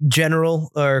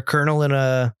general or colonel in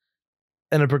a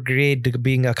in a brigade to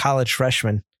being a college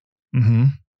freshman. Mm-hmm.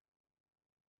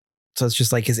 So it's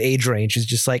just like his age range is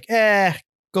just like,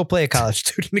 go play a college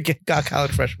student again, got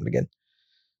college freshman again.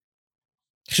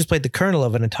 He just played the colonel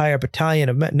of an entire battalion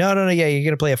of men. No, yeah, you're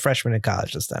going to play a freshman in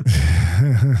college this time.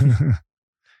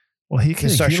 Well, he can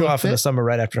start show off in the summer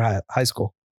right after high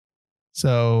school.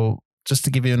 So just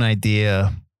to give you an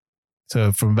idea,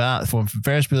 so from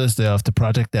Ferris Bueller's Day Off to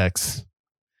Project X,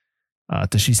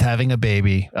 to She's Having a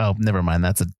Baby. Oh, never mind.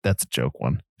 That's a joke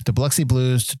one. To Biloxi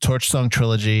Blues, to Torch Song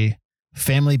Trilogy,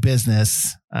 Family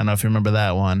Business. I don't know if you remember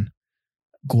that one.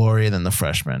 Glory, then The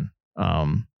Freshman.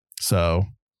 So,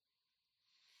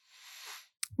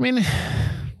 I mean,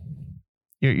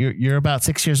 you're about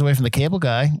 6 years away from The Cable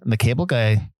Guy. And The Cable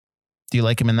Guy, do you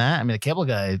like him in that? I mean, The Cable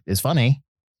Guy is funny.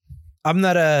 I'm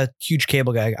not a huge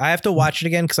Cable Guy. I have to watch it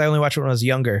again because I only watched it when I was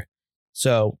younger.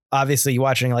 So obviously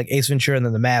watching like Ace Ventura and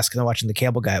then The Mask and then watching The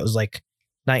Cable Guy, it was like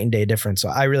night and day difference. So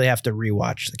I really have to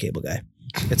rewatch The Cable Guy.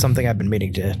 It's something I've been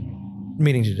meaning to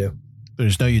do.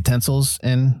 There's no utensils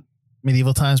in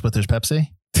medieval times, but there's Pepsi.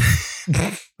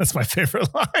 That's my favorite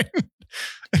line.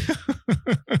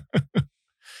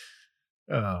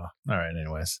 Oh, all right.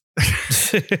 Anyways.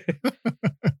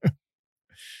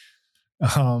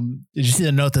 Did you see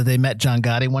the note that they met John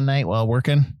Gotti one night while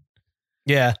working?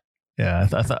 Yeah. Yeah. I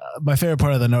thought my favorite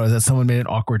part of the note is that someone made an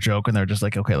awkward joke and they're just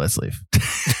like, okay, let's leave.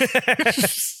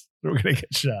 We're going to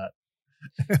get shot.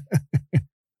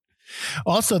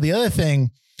 Also, the other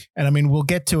thing, and I mean, we'll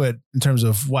get to it in terms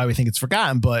of why we think it's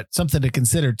forgotten, but something to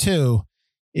consider too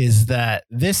is that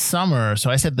this summer, so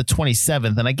I said the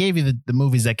 27th, and I gave you the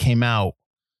movies that came out,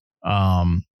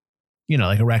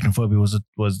 like Arachnophobia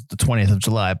was the 20th of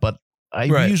July, but I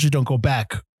usually don't go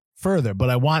back further, but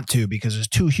I want to because there's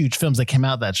two huge films that came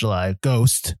out that July,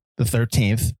 Ghost, the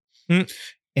 13th,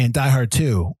 and Die Hard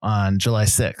 2 on July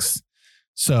 6th.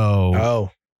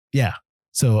 So, yeah.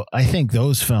 So I think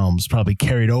those films probably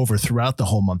carried over throughout the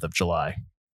whole month of July.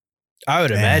 I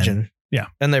would imagine. Yeah.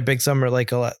 And their big summer,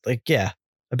 a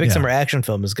big summer action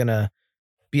film is going to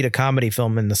beat a comedy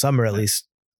film in the summer, at least.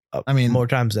 I mean, more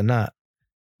times than not.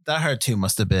 Die Hard 2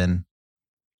 must have been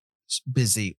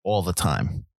busy all the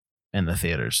time in the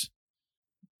theaters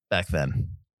back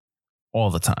then. All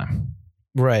the time.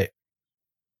 Right.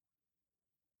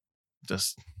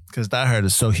 Just because Die Hard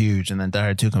is so huge and then Die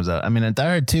Hard 2 comes out. I mean, and Die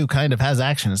Hard 2 kind of has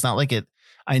action. It's not like it,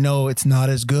 I know it's not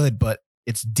as good, but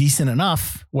it's decent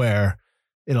enough where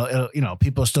it'll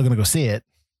people are still going to go see it.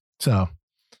 So.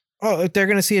 Oh, they're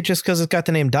going to see it just because it's got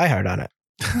the name Die Hard on it.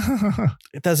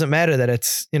 It doesn't matter that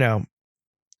it's, I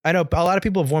know a lot of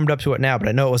people have warmed up to it now, but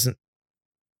I know it wasn't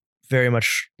very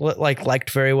much liked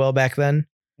very well back then.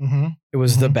 Mm-hmm. It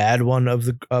was the bad one of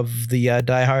the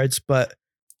Die Hards, but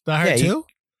Die Hard 2?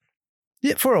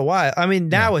 Yeah, for a while. I mean,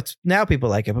 now people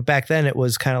like it, but back then it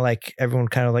was kind of like everyone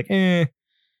kind of like,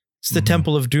 it's the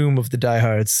Temple of Doom of the Die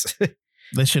Hards.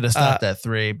 They should have stopped at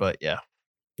 3, but yeah.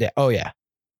 Yeah. Oh yeah.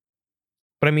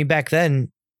 But I mean, back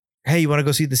then, hey, you want to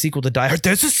go see the sequel to Die Hard?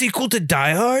 There's a sequel to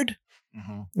Die Hard?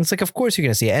 Mm-hmm. It's like, of course you're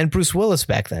going to see it. And Bruce Willis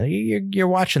back then, you're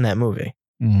watching that movie.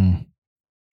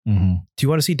 Mm-hmm. Mm-hmm. Do you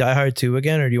want to see Die Hard 2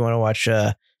 again? Or do you want to watch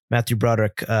Matthew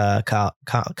Broderick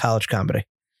college comedy?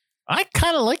 I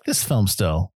kind of like this film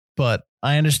still, but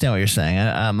I understand what you're saying.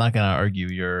 I'm not going to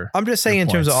argue I'm just saying in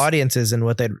terms of audiences and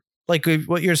what they'd like,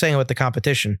 what you're saying with the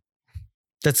competition.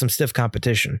 That's some stiff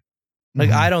competition.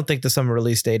 Like, I don't think the summer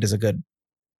release date is a good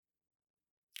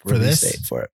for this date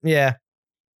for it. Yeah.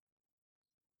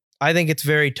 I think it's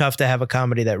very tough to have a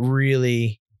comedy that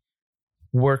really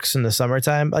works in the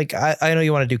summertime. Like, I know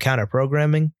you want to do counter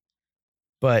programming,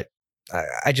 but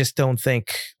I just don't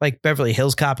think, like, Beverly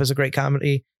Hills Cop is a great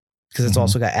comedy because it's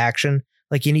also got action.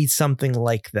 Like, you need something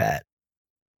like that.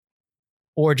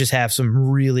 Or just have some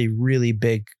really, really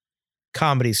big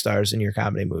comedy stars in your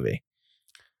comedy movie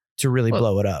to really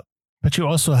blow it up. But you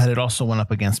also had, it also went up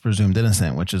against Presumed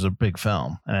Innocent, which is a big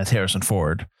film, and it's Harrison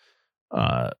Ford.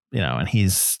 And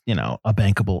he's,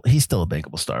 he's still a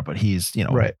bankable star, but he's,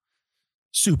 right.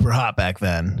 super hot back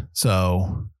then.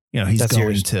 So, he's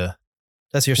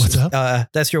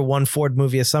that's your one Ford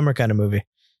movie a summer kind of movie.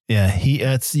 Yeah.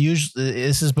 This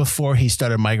is before he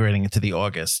started migrating into the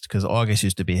August, because August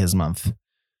used to be his month.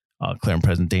 Clear and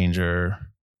Present Danger,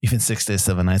 even 6 Days,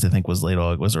 7 Nights, I think was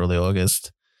early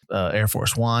August. Air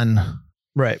Force One.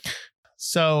 Right.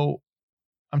 So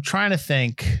I'm trying to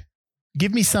think,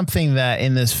 give me something that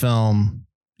in this film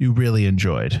you really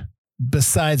enjoyed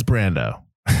besides Brando.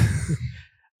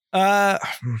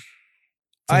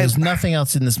 There's nothing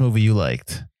else in this movie you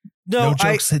liked. No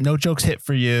jokes hit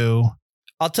for you.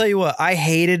 I'll tell you what, I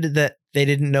hated that they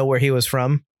didn't know where he was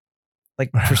from.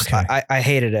 Like Okay. I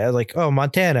hated it. I was like, oh,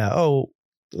 Montana. Oh,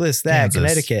 this, that, Kansas.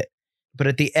 Connecticut. But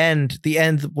at the end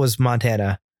was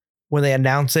Montana when they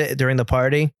announce it during the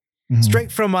party. Mhm.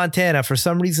 Straight from Montana. For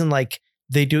some reason, like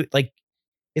they do, like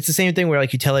it's the same thing where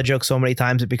like you tell a joke so many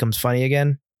times it becomes funny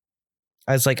again.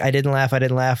 I was like, I didn't laugh. And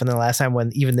then the last time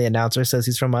when even the announcer says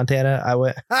he's from Montana, I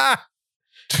went, ah.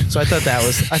 So I thought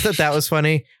that was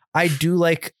funny. I do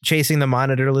like chasing the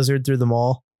monitor lizard through the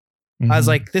mall. I was Mhm.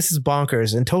 like, this is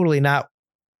bonkers and totally not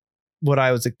what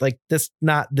I was like.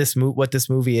 What this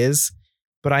movie is.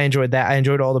 But I enjoyed that. I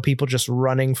enjoyed all the people just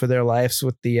running for their lives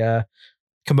with the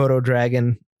Komodo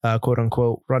dragon, quote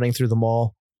unquote, running through the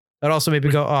mall. It also made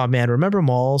me go, oh man, remember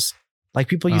malls? Like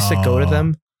people used to go to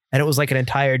them and it was like an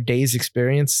entire day's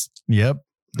experience. Yep.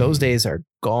 Those days are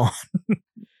gone.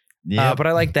 Yeah. But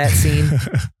I like that scene.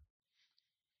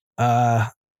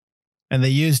 And they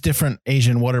used different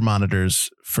Asian water monitors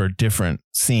for different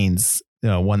scenes. You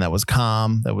know, one that was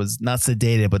calm, that was not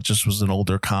sedated, but just was an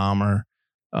older, calmer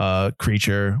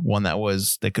creature. One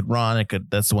that could run.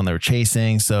 That's the one they were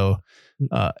chasing. So,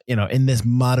 you know, in this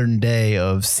modern day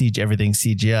of everything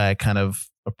CGI, I kind of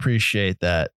appreciate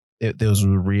that those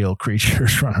were real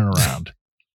creatures running around.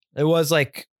 It was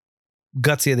like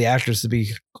gutsy of the actors to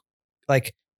be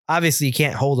like, obviously you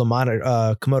can't hold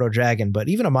a Komodo dragon, but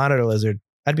even a monitor lizard,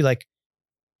 I'd be like,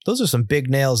 those are some big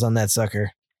nails on that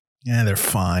sucker. Yeah, they're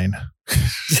fine.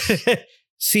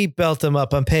 Seatbelt them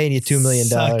up. I'm paying you $2 million.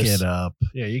 Suck it up.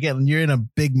 Yeah, you're in a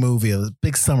big movie, a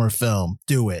big summer film.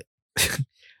 Do it.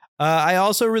 I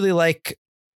also really like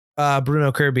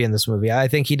Bruno Kirby in this movie. I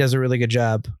think he does a really good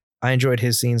job. I enjoyed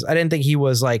his scenes. I didn't think he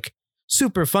was like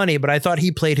super funny, but I thought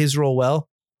he played his role well.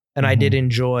 And I did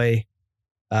enjoy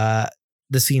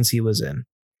the scenes he was in.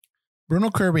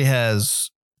 Bruno Kirby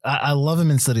I love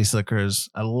him in City Slickers.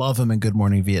 I love him in Good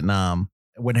Morning Vietnam,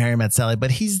 When Harry Met Sally.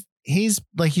 But he's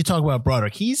like, you talk about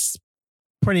Broderick. He's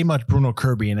pretty much Bruno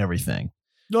Kirby in everything.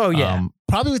 Oh yeah.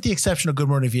 Probably with the exception of Good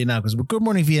Morning Vietnam, because with Good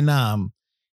Morning Vietnam,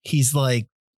 he's like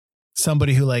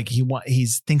somebody who like he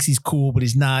thinks he's cool, but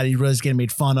he's not. He really is getting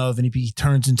made fun of, and he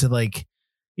turns into like,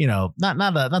 you know, not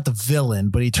the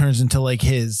villain, but he turns into like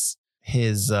his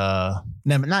not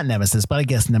nemesis, but I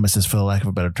guess nemesis for the lack of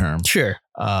a better term. Sure.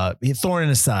 Thorn in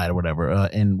his side or whatever,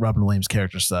 in Robin Williams'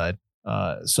 character's side.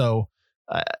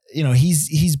 You know,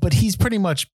 he's pretty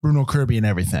much Bruno Kirby in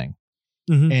everything.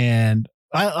 Mm-hmm. And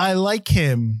I like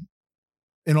him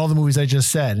in all the movies I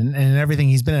just said and everything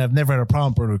he's been in. I've never had a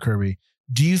problem with Bruno Kirby.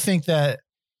 Do you think that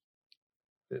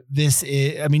this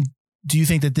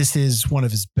is one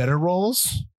of his better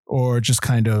roles or just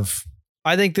kind of?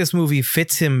 I think this movie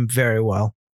fits him very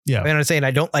well. Yeah. And I'm saying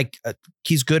I don't like,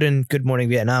 he's good in Good Morning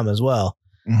Vietnam as well.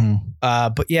 Mm-hmm.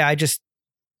 But yeah,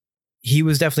 he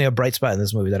was definitely a bright spot in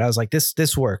this movie that I was like,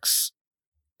 this works.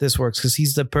 This works because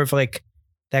he's the perfect, like,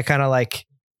 that kind of like,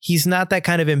 he's not that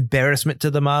kind of embarrassment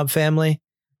to the mob family,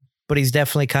 but he's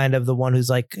definitely kind of the one who's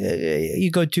like,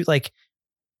 you go to like,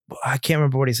 I can't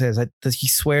remember what he says. He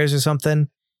swears or something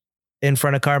in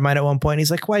front of Carmine at one point.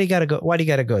 He's like, why do you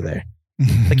gotta go there?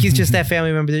 Like he's just that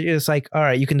family member that you're just like, all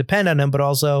right, you can depend on him, but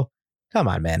also, come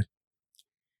on, man.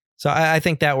 So I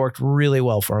think that worked really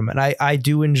well for him. And I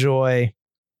do enjoy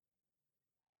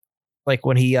like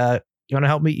when he, you want to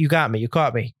help me? You got me. You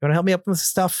caught me. You want to help me up with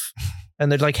stuff?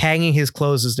 And they're like hanging his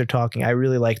clothes as they're talking. I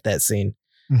really like that scene.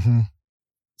 Mm-hmm.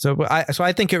 So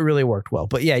I think it really worked well.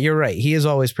 But yeah, you're right. He is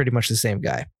always pretty much the same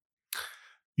guy.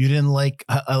 You didn't like,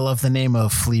 I love the name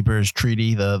of Fleaber's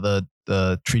treaty, the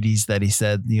treaties that he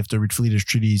said. You have to read Fleaber's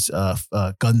treaties,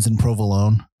 guns and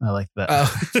provolone. I like that.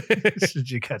 Oh. Did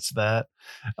you catch that?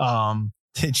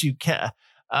 Did you catch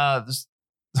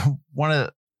one of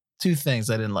the two things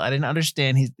I didn't like? I didn't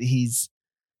understand.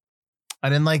 I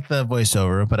didn't like the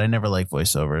voiceover, but I never like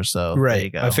voiceover. So right. There you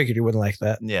go. I figured you wouldn't like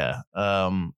that. Yeah.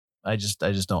 I just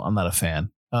don't, I'm not a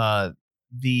fan.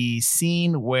 The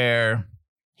scene where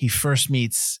he first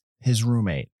meets his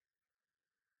roommate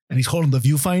and he's holding the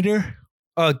viewfinder.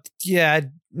 Oh yeah.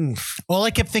 All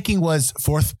I kept thinking was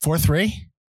 4:3.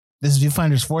 This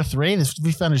viewfinder's 4:3. This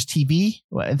viewfinder's TV.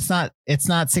 It's not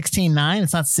 16:9.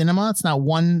 It's not cinema. It's not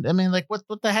one. I mean, like what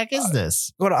the heck is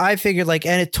this? What I figured like,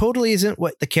 and it totally isn't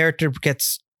what the character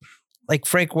gets, like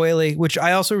Frank Whaley, which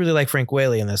I also really like Frank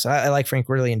Whaley in this. I like Frank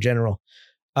Whaley in general.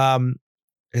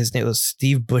 His name was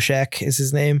Steve Buscemi is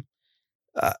his name.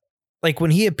 Like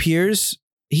when he appears,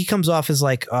 he comes off as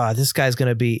like, this guy's going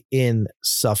to be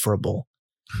insufferable.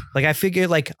 Like I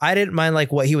figured like, I didn't mind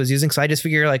like what he was using. So I just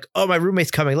figured like, oh, my roommate's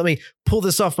coming. Let me pull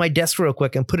this off my desk real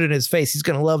quick and put it in his face. He's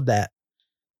going to love that.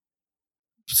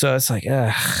 So it's like,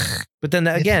 but then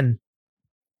again,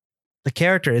 the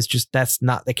character is just, that's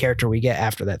not the character we get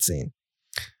after that scene.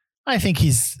 I think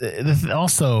he's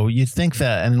also, you'd think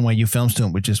that NYU Film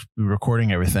Student would just be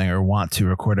recording everything or want to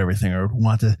record everything or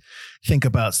want to think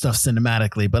about stuff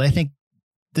cinematically. But I think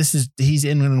he's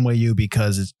in NYU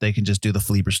because they can just do the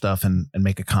Fleabr stuff and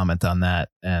make a comment on that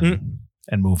and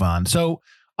move on. So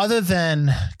other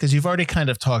than, because you've already kind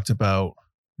of talked about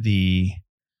the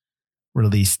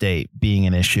release date being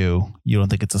an issue, you don't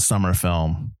think it's a summer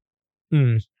film.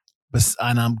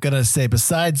 And I'm going to say,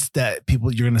 besides that,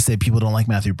 you're going to say people don't like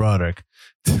Matthew Broderick.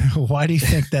 Why do you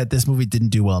think that this movie didn't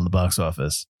do well in the box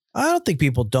office? I don't think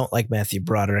people don't like Matthew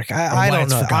Broderick. I don't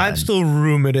know. Forgotten. I'm still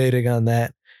ruminating on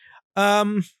that.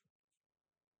 I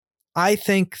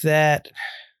think that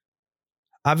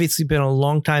obviously been a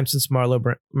long time since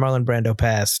Marlon Brando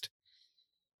passed.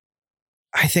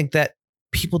 I think that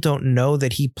people don't know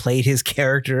that he played his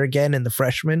character again in The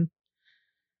Freshman.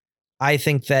 I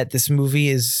think that this movie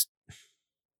is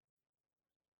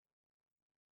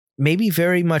maybe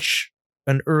very much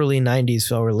an early 90s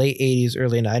film or late 80s,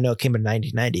 I know it came in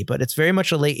 1990, but it's very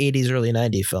much a late 80s, early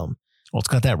 90s film. Well, it's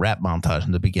got that rap montage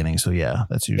in the beginning. So yeah,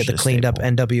 that's usually the cleaned up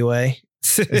NWA.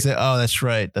 Is it? Oh, that's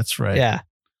right. That's right. Yeah.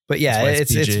 But yeah,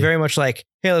 it's very much like,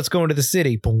 hey, let's go into the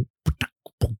city.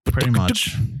 Pretty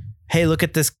much. Hey, look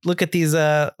at this. Look at these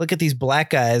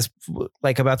black guys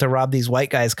like about to rob these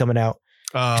white guys coming out.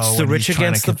 Oh, it's the rich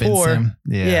against the poor.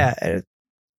 Yeah.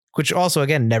 Which also,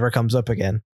 again, never comes up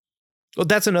again. Well,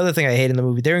 that's another thing I hate in the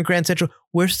movie. They're in Grand Central.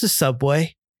 Where's the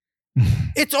subway?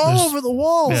 It's all over the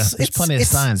walls. Yeah, there's plenty of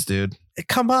signs, dude.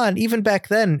 Come on. Even back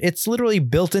then, it's literally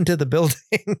built into the building.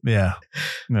 Yeah.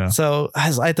 So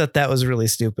I thought that was really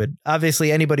stupid.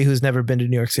 Obviously, anybody who's never been to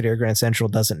New York City or Grand Central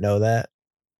doesn't know that.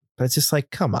 But it's just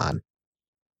like, come on.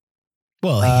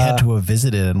 Well, he had to have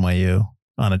visited NYU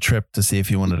on a trip to see if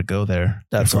he wanted to go there.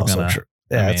 That's also true.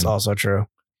 Yeah, that's also true.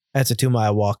 That's a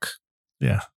 2-mile walk.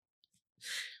 Yeah.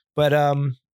 But I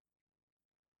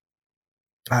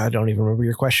don't even remember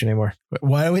your question anymore.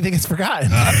 Why do we think it's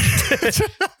forgotten?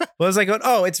 Well, it's like,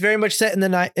 oh, it's very much set in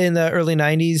the early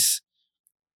 90s.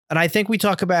 And I think we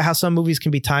talk about how some movies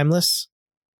can be timeless.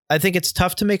 I think it's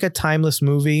tough to make a timeless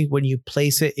movie when you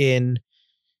place it in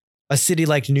a city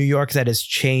like New York that has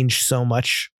changed so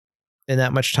much in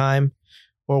that much time,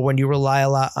 or when you rely a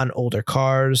lot on older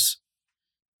cars,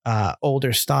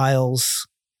 older styles.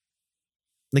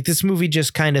 Like this movie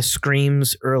just kind of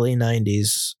screams early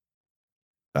 90s,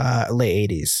 late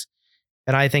 80s.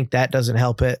 And I think that doesn't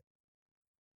help it.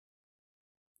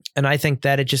 And I think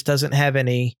that it just doesn't have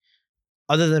any,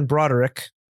 other than Broderick,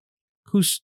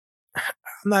 who's, I'm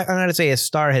not going to say his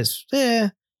star has,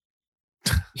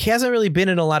 he hasn't really been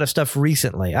in a lot of stuff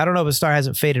recently. I don't know if his star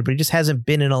hasn't faded, but he just hasn't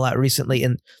been in a lot recently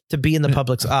and to be in the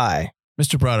public's eye.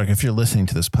 Mr. Broderick, if you're listening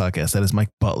to this podcast, that is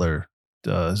Mike Butler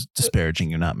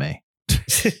disparaging you, not me.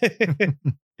 Mr.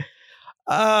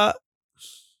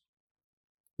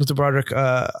 Broderick,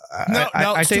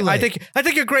 I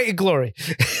think you're great in Glory.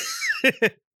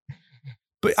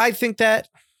 But I think that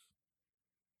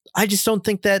I just don't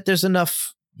think that there's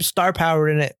enough star power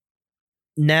in it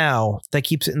now that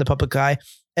keeps it in the public eye.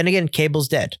 And again, cable's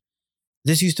dead.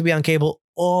 This used to be on cable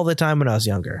all the time when I was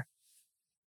younger.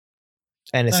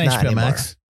 And it's not anymore.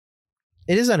 Max.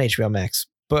 It is on HBO Max,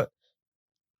 but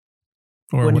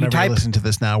or when whenever you listen to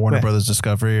this now, Warner Brothers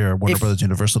Discovery or Warner Brothers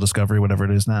Universal Discovery, whatever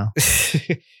it is now.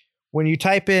 When you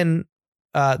type in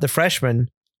The Freshman,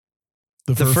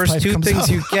 the first two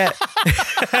things you get,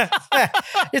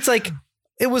 it's like,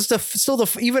 it was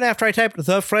even after I typed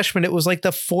The Freshman, it was like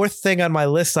the fourth thing on my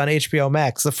list on HBO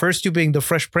Max. The first two being The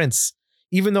Fresh Prince,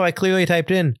 even though I clearly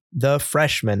typed in The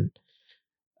Freshman.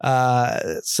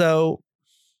 So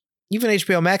even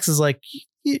HBO Max is like,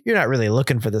 you're not really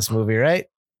looking for this movie, right?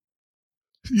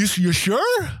 You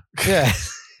sure? Yeah.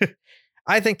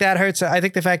 I think that hurts. I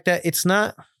think the fact that it's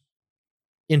not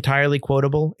entirely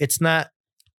quotable. It's not,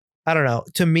 I don't know,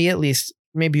 to me at least,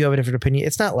 maybe you have a different opinion.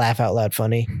 It's not laugh out loud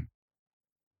funny.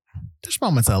 There's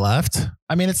moments I laughed.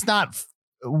 I mean, it's not,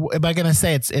 am I going to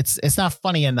say it's not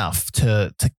funny enough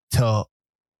to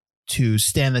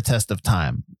stand the test of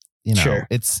time. You know, sure.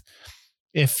 It's,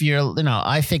 if you're, you know,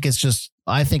 I think it's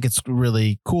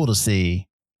really cool to see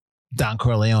Don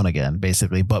Corleone again,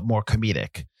 basically, but more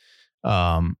comedic.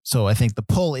 So I think the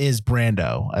pull is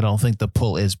Brando. I don't think the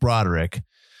pull is Broderick.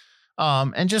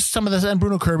 And just some of this, and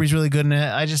Bruno Kirby's really good in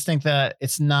it. I just think that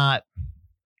it's not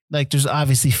like, there's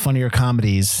obviously funnier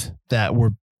comedies that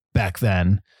were back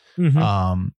then.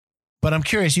 Mm-hmm. But I'm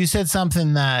curious, you said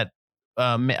something that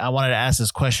I wanted to ask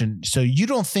this question. So you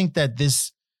don't think that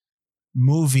this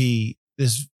movie,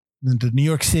 the New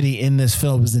York City in this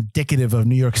film is indicative of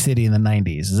New York City in the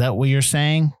 90s. Is that what you're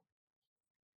saying?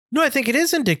 No, I think it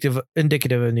is indicative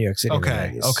of New York City.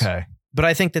 Okay. But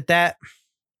I think that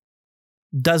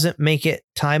doesn't make it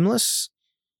timeless.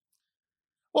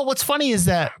 Well, what's funny is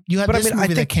that you had this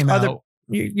movie that came out.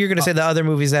 You're going to say the other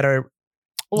movies that are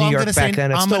New York back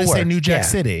then. I'm going to say New Jack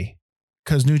City,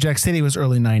 because New Jack City was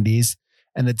early 90s,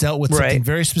 and it dealt with something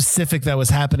very specific that was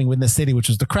happening within the city, which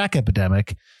was the crack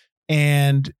epidemic.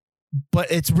 But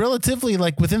it's relatively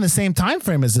like within the same time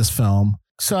frame as this film.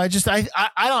 So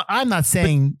I'm not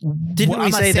saying anything.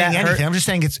 I'm just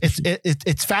saying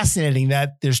it's fascinating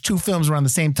that there's two films around the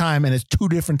same time and it's two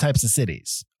different types of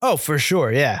cities. Oh, for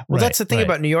sure. Yeah. Well, that's the thing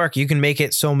about New York. You can make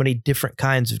it so many different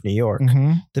kinds of New York,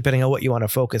 depending on what you want to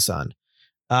focus on.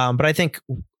 But I think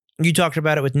you talked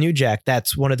about it with New Jack.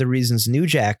 That's one of the reasons New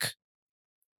Jack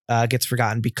gets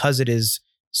forgotten, because it is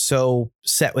so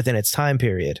set within its time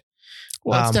period.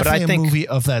 Well, it's definitely a movie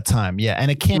of that time. Yeah. And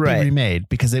it can't be remade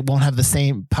because it won't have the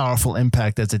same powerful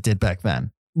impact as it did back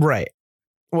then. Right.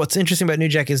 What's interesting about New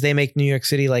Jack is they make New York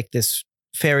City like this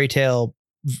fairy tale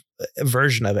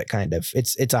version of it, kind of.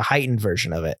 It's a heightened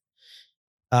version of it,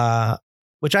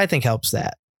 which I think helps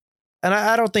that. And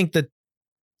I don't think that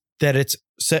it's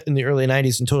set in the early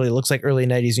 90s and totally looks like early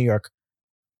 90s New York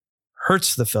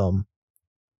hurts the film.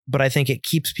 But I think it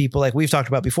keeps people, like we've talked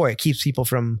about before, it keeps people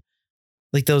from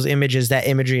like those images, that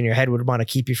imagery in your head would want to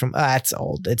keep you from, it's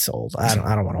old. It's old. I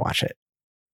don't want to watch it.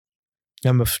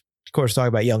 I'm of course talking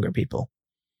about younger people.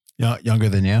 Younger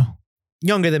than you?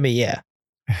 Younger than me, yeah.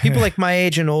 People like my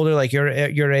age and older, like your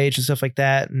age and stuff like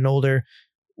that, and older,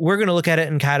 we're going to look at it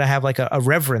and kind of have like a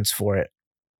reverence for it.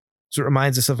 So it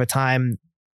reminds us of a time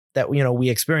that, we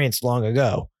experienced long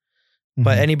ago. Mm-hmm.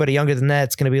 But anybody younger than that,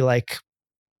 it's going to be like,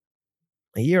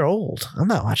 a year old. I'm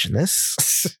not watching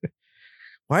this.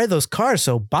 Why are those cars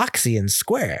so boxy and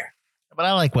square? But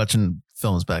I like watching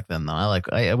films back then,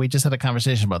 though. We just had a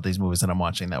conversation about these movies that I'm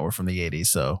watching that were from the 80s.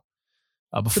 So,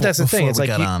 but that's the thing. It's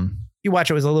like you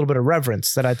watch it with a little bit of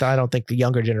reverence that I don't think the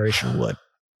younger generation would.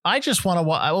 I just want to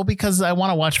watch. Because I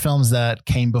want to watch films that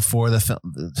came before the film.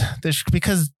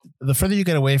 Because the further you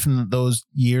get away from those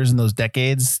years and those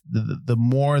decades, the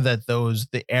more that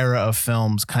the era of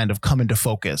films kind of come into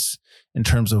focus in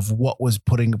terms of what was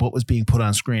being put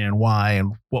on screen and why,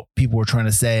 and what people were trying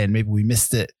to say, and maybe we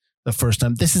missed it the first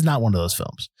time. This is not one of those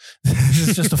films. This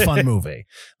is just a fun movie.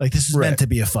 Like, this is meant to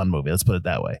be a fun movie. Let's put it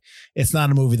that way. It's not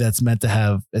a movie that's meant to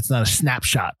have. It's not a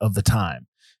snapshot of the time.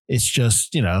 It's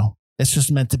just It's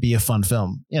just meant to be a fun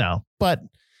film, but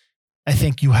I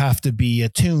think you have to be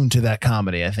attuned to that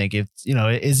comedy. I think it's,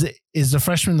 is The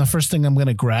Freshman the first thing I'm going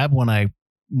to grab when I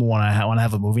want to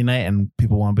have a movie night and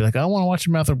people want to be like, I want to watch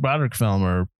a Matthew Broderick film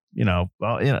or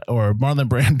Marlon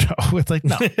Brando. It's like,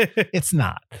 no, it's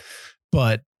not.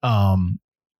 But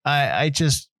I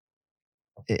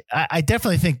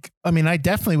definitely think, I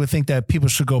definitely would think that people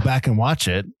should go back and watch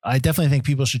it. I definitely think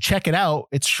people should check it out.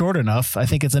 It's short enough. I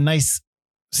think it's a nice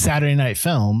Saturday night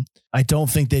film. I don't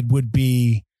think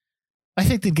I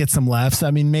think they'd get some laughs.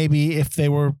 Maybe if they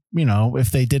were,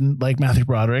 if they didn't like Matthew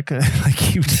Broderick,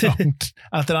 like you don't.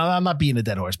 I'm not beating a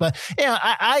dead horse, but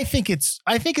I think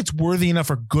it's worthy enough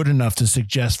or good enough to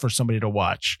suggest for somebody to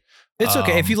watch. It's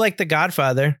okay if you like The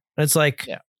Godfather. It's like,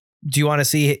 do you want to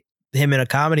see him in a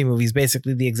comedy movie? He's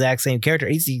basically the exact same character.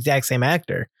 He's the exact same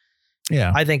actor.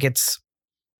 Yeah, I think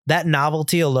that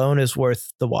novelty alone is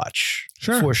worth the watch.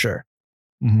 For sure.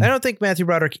 Mm-hmm. I don't think Matthew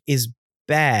Broderick is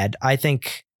bad. I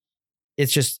think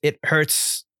it's just, it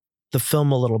hurts the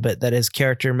film a little bit that his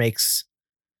character's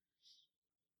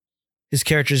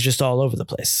just all over the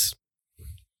place.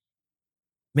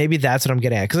 Maybe that's what I'm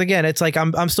getting at. Because again, it's like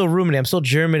I'm still ruminating. I'm still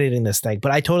germinating this thing.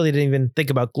 But I totally didn't even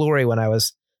think about Glory when I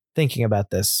was thinking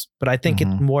about this. But I think it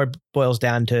more boils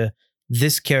down to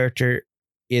this character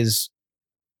is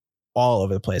all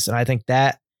over the place. And I think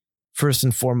that first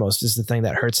and foremost is the thing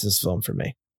that hurts this film for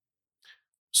me.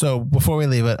 So before we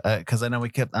leave it, because I know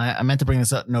I meant to bring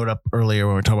this note up earlier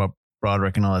when we were talking about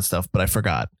Broderick and all that stuff, but I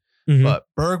forgot. Mm-hmm. But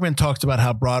Bergman talked about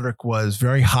how Broderick was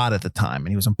very hot at the time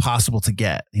and he was impossible to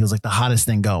get. He was like the hottest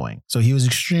thing going. So he was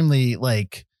extremely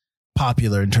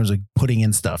popular in terms of putting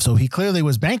in stuff. So he clearly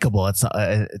was bankable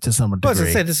to some degree. I was going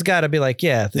to say, this has got to be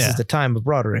this is the time of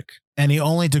Broderick. And he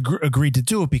only agreed to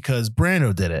do it because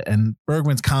Brando did it. And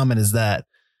Bergman's comment is that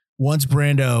once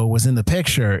Brando was in the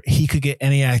picture, he could get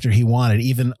any actor he wanted.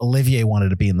 Even Olivier wanted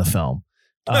to be in the film,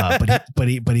 but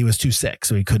he was too sick,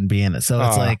 so he couldn't be in it. So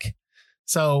it's like,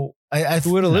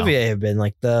 who would Olivier have been?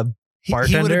 Like the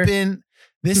bartender? He would have been.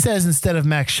 This says instead of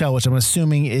Max Schell, which I'm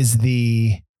assuming isn't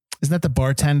that the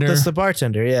bartender? That's the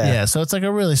bartender. Yeah. Yeah. So it's like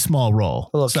a really small role,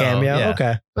 a little cameo. Yeah.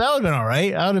 Okay, but that would have been all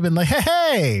right. I would have been like,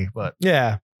 hey, but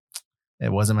yeah,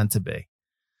 it wasn't meant to be.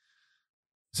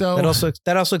 So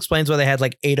that also explains why they had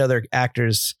like 8 other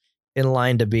actors in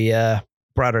line to be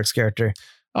Broderick's character.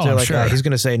 Oh, so I'm like, sure. He's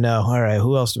going to say no. All right.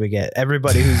 Who else do we get?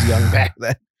 Everybody who's young back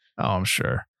then. Oh, I'm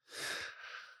sure.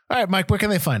 All right, Mike, where can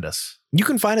they find us? You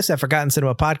can find us at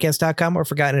ForgottenCinemaPodcast.com or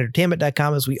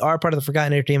ForgottenEntertainment.com, as we are part of the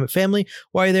Forgotten Entertainment family.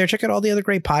 While you're there, check out all the other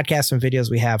great podcasts and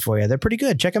videos we have for you. They're pretty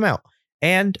good. Check them out.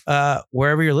 And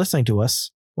wherever you're listening to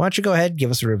us, why don't you go ahead,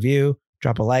 give us a review,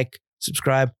 drop a like,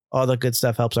 subscribe. All the good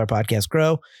stuff helps our podcast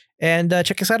grow. And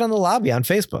check us out on the lobby on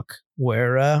Facebook,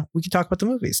 where we can talk about the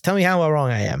movies. Tell me how wrong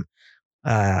I am.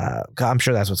 I'm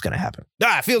sure that's what's going to happen.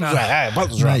 I feel right.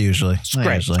 Not usually. It's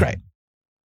great. It's great.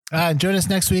 Join us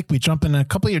next week. We jump in a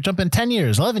couple years, 10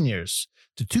 years, 11 years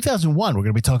to 2001. We're going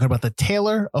to be talking about The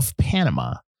Tailor of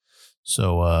Panama.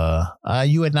 So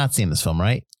you had not seen this film,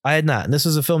 right? I had not. And this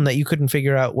was a film that you couldn't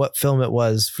figure out what film it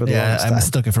was for the longest time. I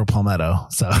mistook it for Palmetto.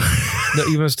 So no,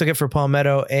 you mistook it for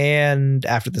Palmetto and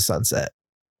After the Sunset.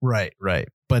 Right.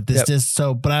 But this is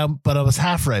so. But I was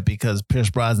half right because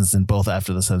Pierce Brosnan's in both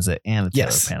After the Sunset and The Tailor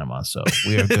of Panama. So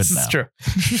we are good This now. is true.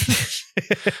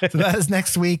 So that is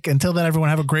next week. Until then, everyone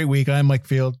have a great week. I'm Mike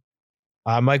Field.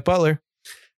 I'm Mike Butler.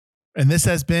 And this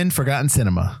has been Forgotten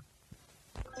Cinema.